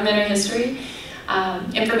taken government or history.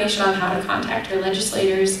 Information on how to contact our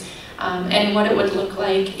legislators, and what it would look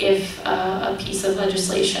like if a piece of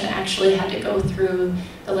legislation actually had to go through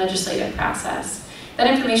the legislative process. That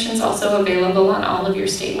information is also available on all of your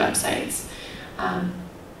state websites.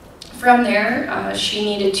 From there, she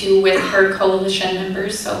needed to, with her coalition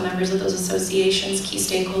members, so members of those associations, key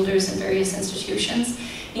stakeholders in various institutions,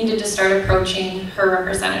 needed to start approaching her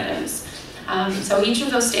representatives. So each of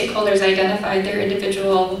those stakeholders identified their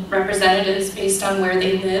individual representatives based on where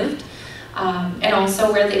they lived and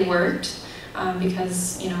also where they worked,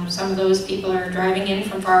 because some of those people are driving in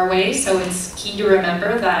from far away, so it's key to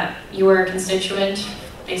remember that you are a constituent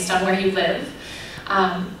based on where you live.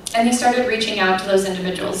 And they started reaching out to those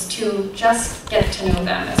individuals to just get to know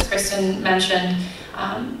them. As Kristen mentioned,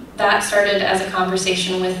 that started as a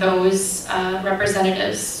conversation with those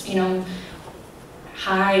representatives.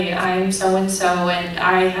 Hi, I'm so-and-so, and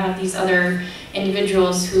I have these other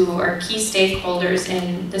individuals who are key stakeholders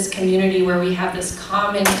in this community where we have this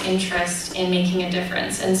common interest in making a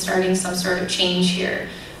difference and starting some sort of change here.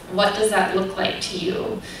 What does that look like to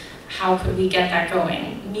you? How could we get that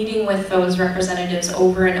going? Meeting with those representatives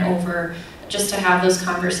over and over just to have those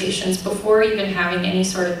conversations before even having any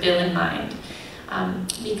sort of bill in mind.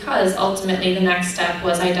 Because ultimately the next step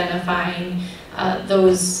was identifying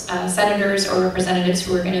those senators or representatives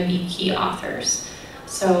who were going to be key authors.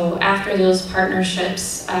 So after those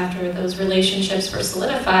partnerships, after those relationships were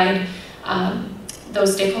solidified,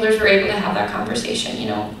 those stakeholders were able to have that conversation,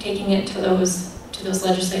 taking it to those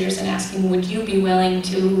legislators and asking, would you be willing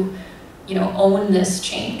to, own this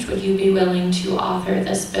change? Would you be willing to author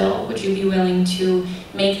this bill? Would you be willing to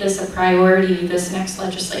make this a priority this next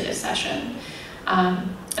legislative session?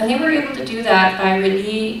 And they were able to do that by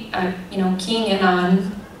really, keying in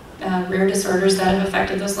on rare disorders that have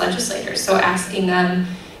affected those legislators. So asking them,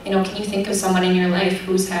 can you think of someone in your life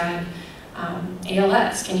who's had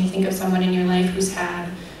ALS? Can you think of someone in your life who's had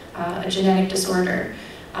a genetic disorder?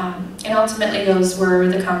 And ultimately, those were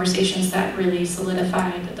the conversations that really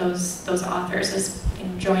solidified those authors as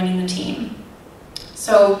joining the team.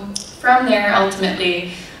 So from there,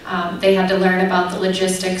 ultimately, they had to learn about the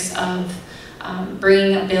logistics of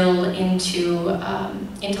bringing a bill into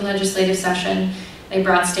legislative session. They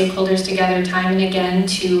brought stakeholders together time and again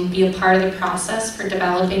to be a part of the process for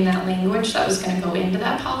developing that language that was going to go into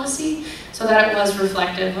that policy, so that it was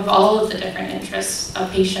reflective of all of the different interests of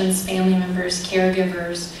patients, family members,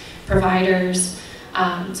 caregivers, providers,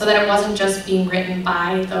 so that it wasn't just being written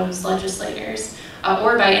by those legislators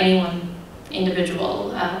or by anyone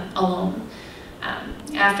individual alone.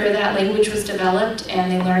 After that language was developed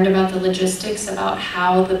and they learned about the logistics about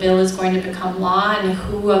how the bill is going to become law and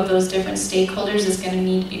who of those different stakeholders is going to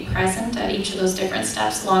need to be present at each of those different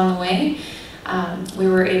steps along the way, we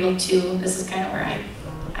were able to, this is kind of where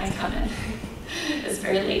I come in. It's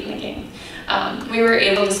very late in the game. We were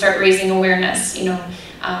able to start raising awareness,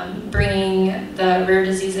 bringing the Rare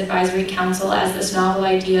Disease Advisory Council as this novel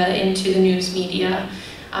idea into the news media,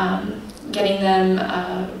 getting them,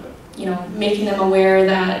 making them aware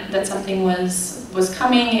that something was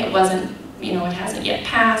coming. It wasn't, it hasn't yet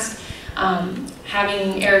passed.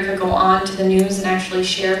 Having Erica go on to the news and actually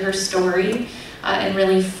share her story and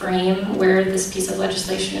really frame where this piece of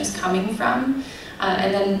legislation is coming from.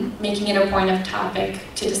 And then making it a point of topic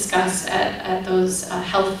to discuss at those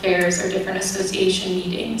health fairs or different association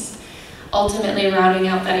meetings. Ultimately rounding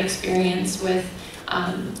out that experience with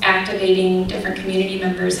activating different community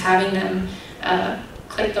members, having them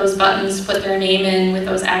click those buttons, put their name in with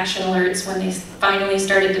those action alerts when they finally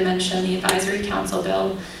started to mention the advisory council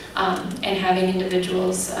bill, and having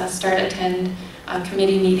individuals start attend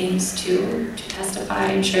committee meetings to testify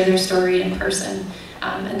and share their story in person.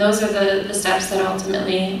 And those are the steps that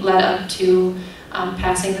ultimately led up to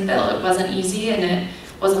passing the bill. It wasn't easy, and it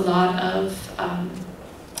was a lot of,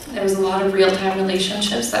 there was a lot of real-time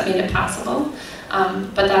relationships that made it possible.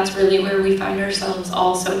 But that's really where we find ourselves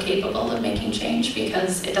all so capable of making change,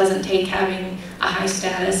 because it doesn't take having a high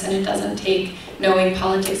status, and it doesn't take knowing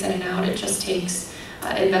politics in and out. It just takes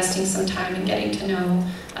investing some time and getting to know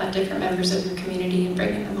different members of your community and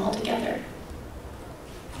bringing them all together.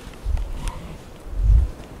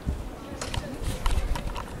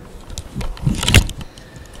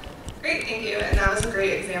 Great, thank you. And that was a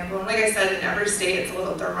great example. And like I said, in every state it's a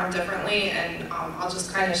little, they're run differently. And I'll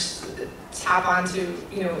just kind of tap onto,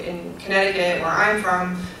 you know, in Connecticut, where I'm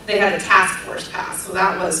from, they had a task force pass. So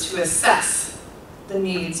that was to assess the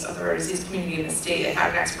needs of the rare disease community in the state. It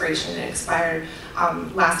had an expiration. It expired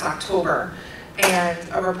last October. And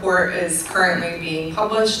a report is currently being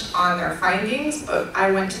published on their findings, but I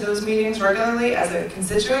went to those meetings regularly as a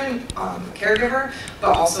constituent, caregiver,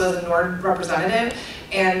 but also as a NORD representative.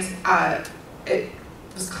 And it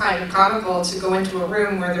was kind of comical to go into a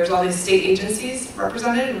room where there's all these state agencies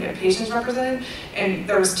represented, and we have patients represented, and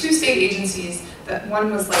there was 2 state agencies that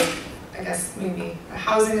one was like, I guess maybe a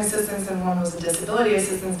housing assistance and one was a disability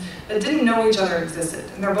assistance, that didn't know each other existed,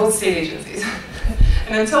 and they're both state agencies.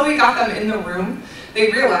 And until we got them in the room,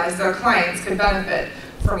 they realized their clients could benefit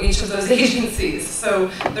from each of those agencies.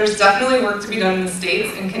 So there's definitely work to be done in the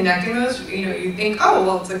states in connecting those. You know, you think, oh,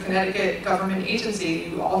 well, it's a Connecticut government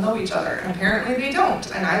agency, you all know each other, and apparently they don't,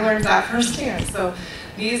 and I learned that firsthand. So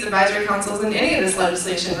these advisory councils and any of this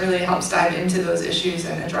legislation really helps dive into those issues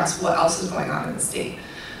and address what else is going on in the state.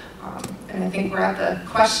 And I think we're at the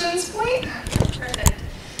questions point. Perfect.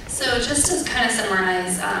 So just to kind of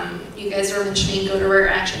summarize, you guys were mentioning go to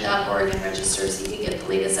rareaction.org and register so you can get the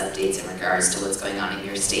latest updates in regards to what's going on in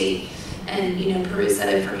your state, and, you know, peruse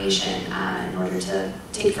that information in order to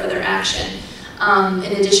take further action.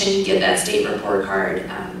 In addition, you get that state report card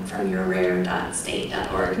from your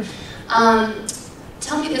rare.state.org.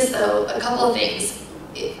 Tell me this though, a couple of things.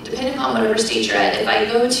 Depending on whatever state you're at, if I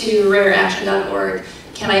go to rareaction.org,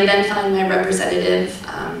 can I then find my representative,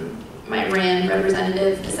 my RAN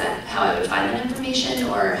representative? Is that how I would find that information,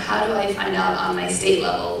 or how do I find out on my state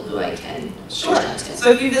level who I can reach out to?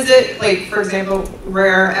 So if you visit, like, for example,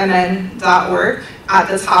 raremn.org, at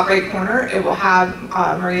the top right corner, it will have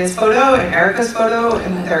Maria's photo and Erica's photo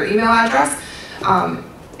and their email address.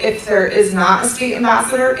 If there is not a state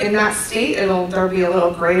ambassador in that state, there'll be a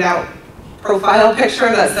little grayed out profile picture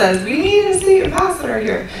that says, we need a state ambassador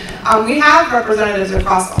here. We have representatives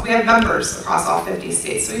we have members across all 50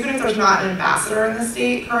 states. So even if there's not an ambassador in the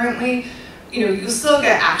state currently, you know, you'll still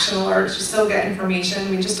get action alerts, you still get information.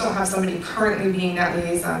 We just don't have somebody currently being that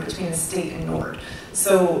liaison between the state and NORD.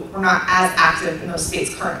 So we're not as active in those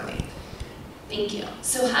states currently. Thank you.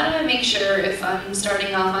 So how do I make sure, if I'm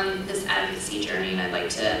starting off on this advocacy journey and I'd like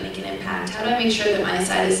to make an impact, how do I make sure that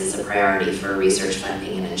myositis is a priority for research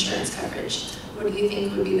funding and insurance coverage? What do you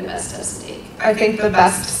think would be the best steps to take? I think the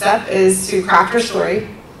best step is to craft your story,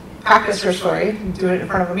 practice your story, do it in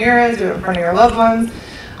front of a mirror, do it in front of your loved ones.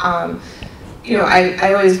 You know,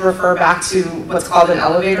 I always refer back to what's called an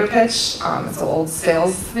elevator pitch. It's an old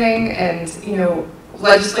sales thing, and, you know,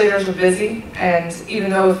 legislators are busy, and even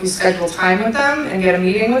though if you schedule time with them and get a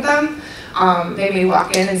meeting with them, they may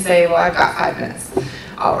walk in and say, well, I've got 5 minutes,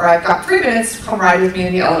 or I've got 3 minutes, come ride with me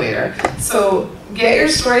in the elevator. So get your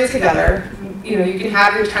story together. You know, you can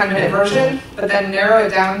have your 10-minute version, but then narrow it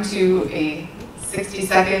down to a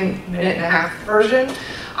 60-second, minute-and-a-half version.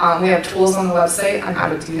 We have tools on the website on how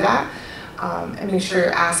to do that, and make sure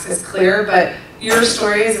your ask is clear, but your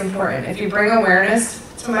story is important. If you bring awareness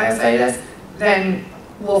to myositis, then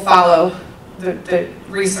we'll follow the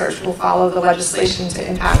research, we'll follow the legislation to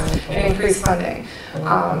impact and increase funding.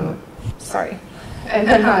 Sorry. And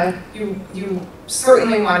then you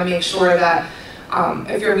certainly want to make sure that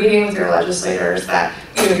if you're meeting with your legislators, that,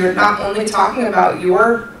 you know, you're not only talking about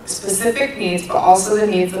your specific needs, but also the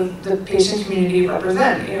needs of the patient community you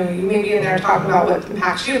represent. You know, you may be in there talking about what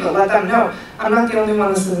impacts you, but let them know, I'm not the only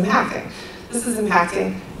one this is impacting. This is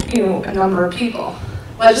impacting, you know, a number of people.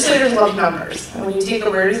 Legislators love numbers, and when you take a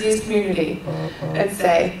rare disease community and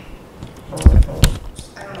say, I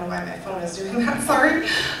don't know why my phone is doing that, sorry.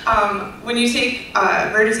 When you take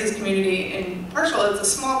a rare disease community in Marshall, it's a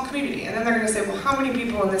small community, and then they're going to say, well, how many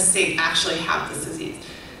people in this state actually have this disease?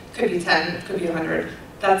 Could be 10, could be 100.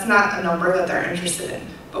 That's not a number that they're interested in.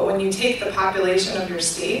 But when you take the population of your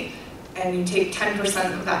state and you take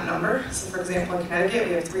 10% of that number, so for example in Connecticut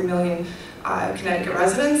we have 3 million Connecticut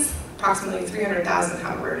residents, approximately 300,000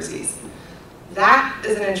 have a rare disease. That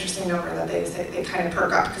is an interesting number that they kind of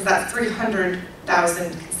perk up, because that's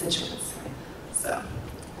 300,000 constituents. So, I'm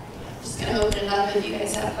just going to open it up. If you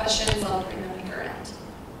guys have questions, I'll bring the mic around.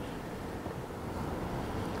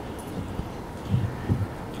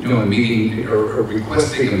 You know, a meeting or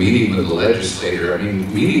requesting a meeting with the legislator, I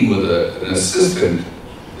mean, meeting with an assistant,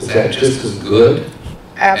 is that just as good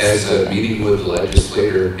as a meeting with the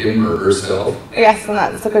legislator, him or herself? Yes, and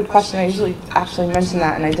that's a good question. I usually actually mention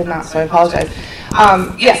that, and I did not, so I apologize.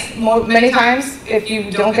 Yes, many times, if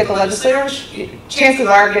you don't get the legislator, chances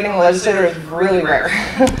are getting the legislator is really rare.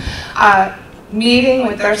 Meeting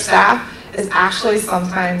with their staff is actually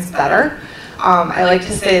sometimes better. I like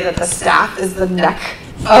to say that the staff is the neck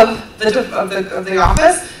of the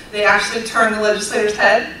office. They actually turn the legislator's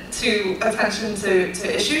head to attention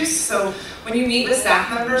to issues. So when you meet with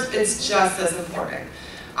staff members, it's just as important.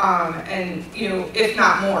 And you know, if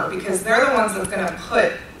not more, because they're the ones that's going to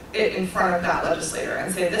put it in front of that legislator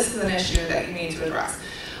and say, this is an issue that you need to address.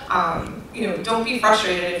 You know, don't be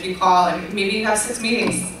frustrated if you call and maybe you have 6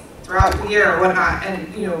 meetings throughout the year or whatnot,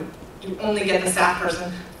 and you know, you only get the staff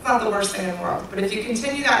person. It's not the worst thing in the world. But if you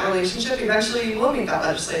continue that relationship, eventually you will meet that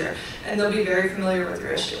legislator and they'll be very familiar with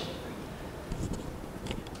your issue.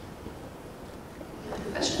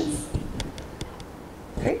 Questions?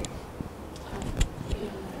 Great.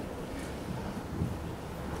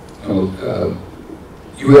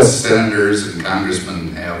 U.S. senators and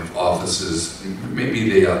congressmen have offices. Maybe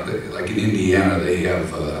they have, like in Indiana, they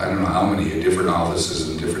have I don't know how many different offices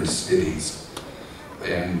in different cities.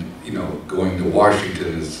 And you know, going to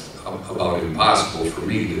Washington is about impossible for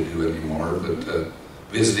me to do anymore. But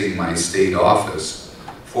visiting my state office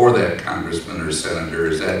for that congressman or senator,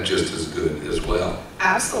 is that just as good as well?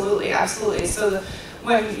 Absolutely, absolutely. So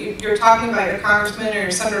when you're talking about your congressman or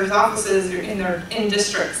your senator's offices, you're in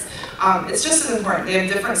districts. It's just as important. They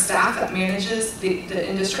have different staff that manages the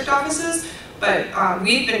in-district offices, but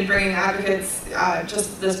we've been bringing advocates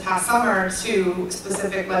just this past summer to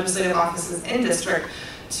specific legislative offices in district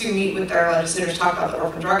to meet with their legislators to talk about the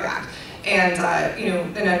Orphan Drug Act. And you know,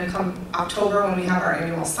 and then come October when we have our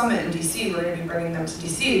annual summit in DC, we're going to be bringing them to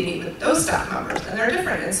DC to meet with those staff members, and they're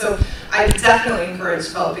different. And so I definitely encourage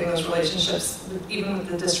developing those relationships, even with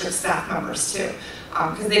the district staff members too,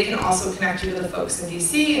 because they can also connect you to the folks in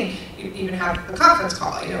DC, and you even have a conference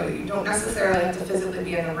call. You know, you don't necessarily have to physically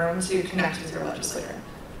be in the room to connect with your legislator.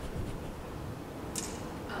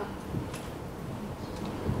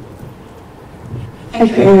 I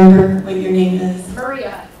can't remember what your name is.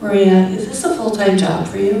 Maria. Maria, is this a full-time job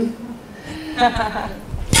for you?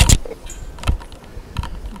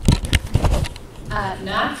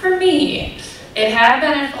 Not for me. It had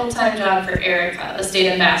been a full-time job for Erica, the state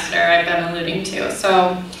ambassador I've been alluding to.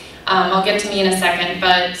 So I'll get to me in a second.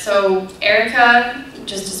 But so Erica,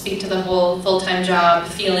 just to speak to the whole full-time job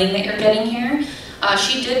feeling that you're getting here,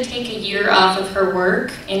 she did take a year off of her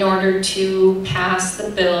work in order to pass the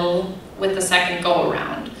bill with the second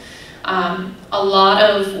go-around. A lot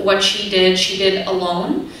of what she did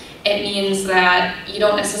alone. It means that you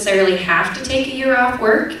don't necessarily have to take a year off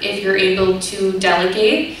work if you're able to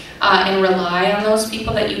delegate and rely on those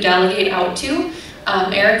people that you delegate out to.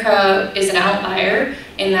 Erica is an outlier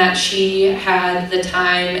in that she had the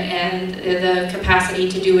time and the capacity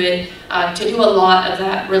to do it, to do a lot of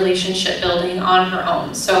that relationship building on her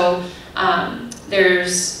own. So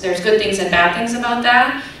there's good things and bad things about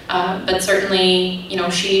that. But certainly, you know,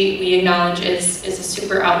 we acknowledge is a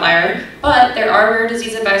super outlier. But there are rare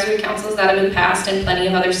disease advisory councils that have been passed in plenty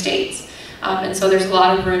of other states. And so there's a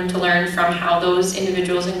lot of room to learn from how those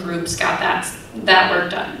individuals and groups got that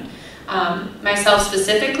work done. Myself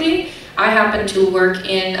specifically, I happen to work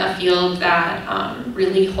in a field that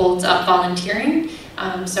really holds up volunteering.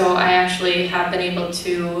 So I actually have been able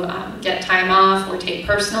to get time off or take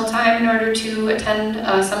personal time in order to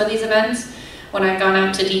attend some of these events. When I've gone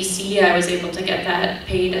out to DC, I was able to get that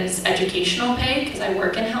paid as educational pay because I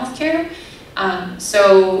work in healthcare.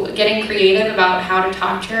 So getting creative about how to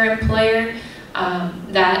talk to your employer,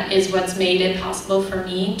 that is what's made it possible for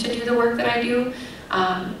me to do the work that I do.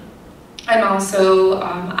 I'm also,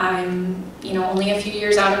 I'm only a few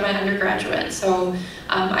years out of my undergraduate, so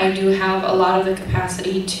I do have a lot of the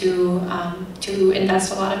capacity to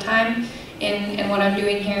invest a lot of time in what I'm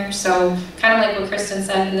doing here. So kind of like what Kristen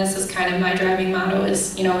said, and this is kind of my driving motto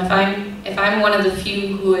is, you know, if I'm one of the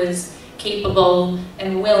few who is capable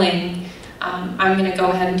and willing, I'm going to go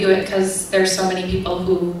ahead and do it because there's so many people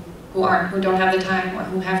who don't have the time or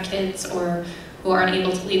who have kids or who aren't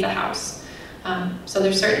able to leave the house. So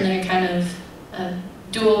there's certainly a kind of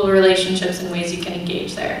dual relationships and ways you can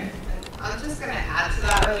engage there. I'm just going to add to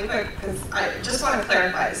that really quick because I just want to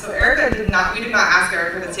clarify. So we did not ask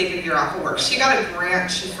Erica to take a year off of work. She got a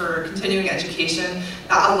grant for continuing education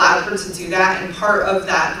that allowed her to do that, and part of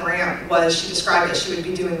that grant was she described that she would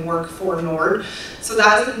be doing work for NORD. So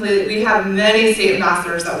that is completely, we have many state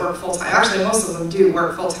ambassadors that work full-time. Actually, most of them do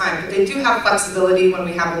work full-time, but they do have flexibility when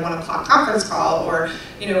we have a 1 o'clock conference call, or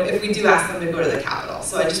if we do ask them to go to the Capitol.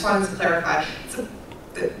 So I just wanted to clarify.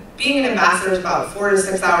 Being an ambassador is about 4 to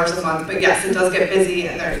 6 hours a month, but yes, it does get busy,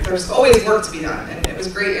 and there's always work to be done, and it was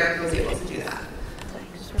great Erica was able to do that.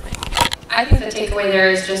 I think the takeaway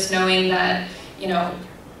there is just knowing that,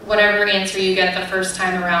 whatever answer you get the first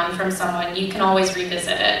time around from someone, you can always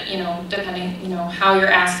revisit it, depending, how you're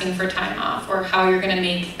asking for time off or how you're going to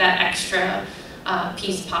make that extra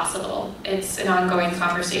piece possible. It's an ongoing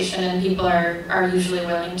conversation, and people are usually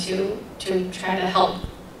willing to try to help.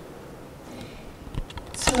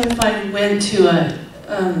 So if I went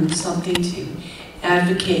to something to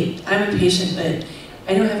advocate, I'm a patient, but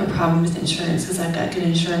I don't have a problem with insurance because I've got good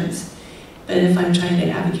insurance. But if I'm trying to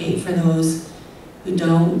advocate for those who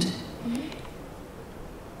don't,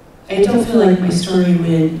 I don't feel like my story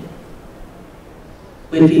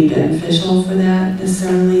would be beneficial for that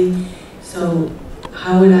necessarily. So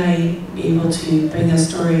how would I be able to bring a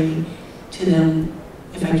story to them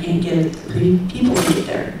if I can't get people to get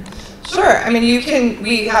there? Sure. I mean,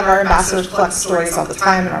 we have our ambassadors collect stories all the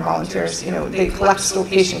time, and our volunteers, they collect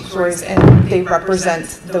patient stories, and they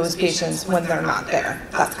represent those patients when they're not there.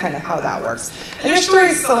 That's kind of how that works. And your story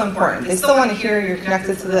is still important. They still want to hear you're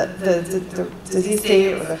connected to the disease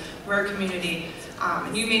state or the rare community.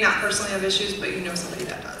 And you may not personally have issues, but you know somebody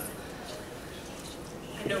that does.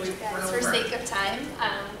 I know we've run over. For sake of time,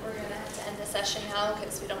 we're going to have to end the session now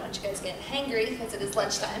because we don't want you guys getting hangry because it is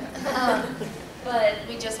lunchtime. But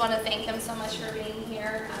we just want to thank them so much for being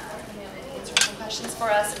here and answering some questions for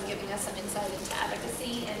us and giving us some insight into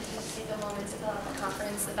advocacy. And please take a moment to fill out the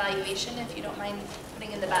conference evaluation. If you don't mind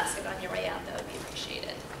putting in the basket on your way out, that would be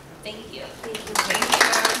appreciated. Thank you.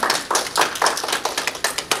 Thank you.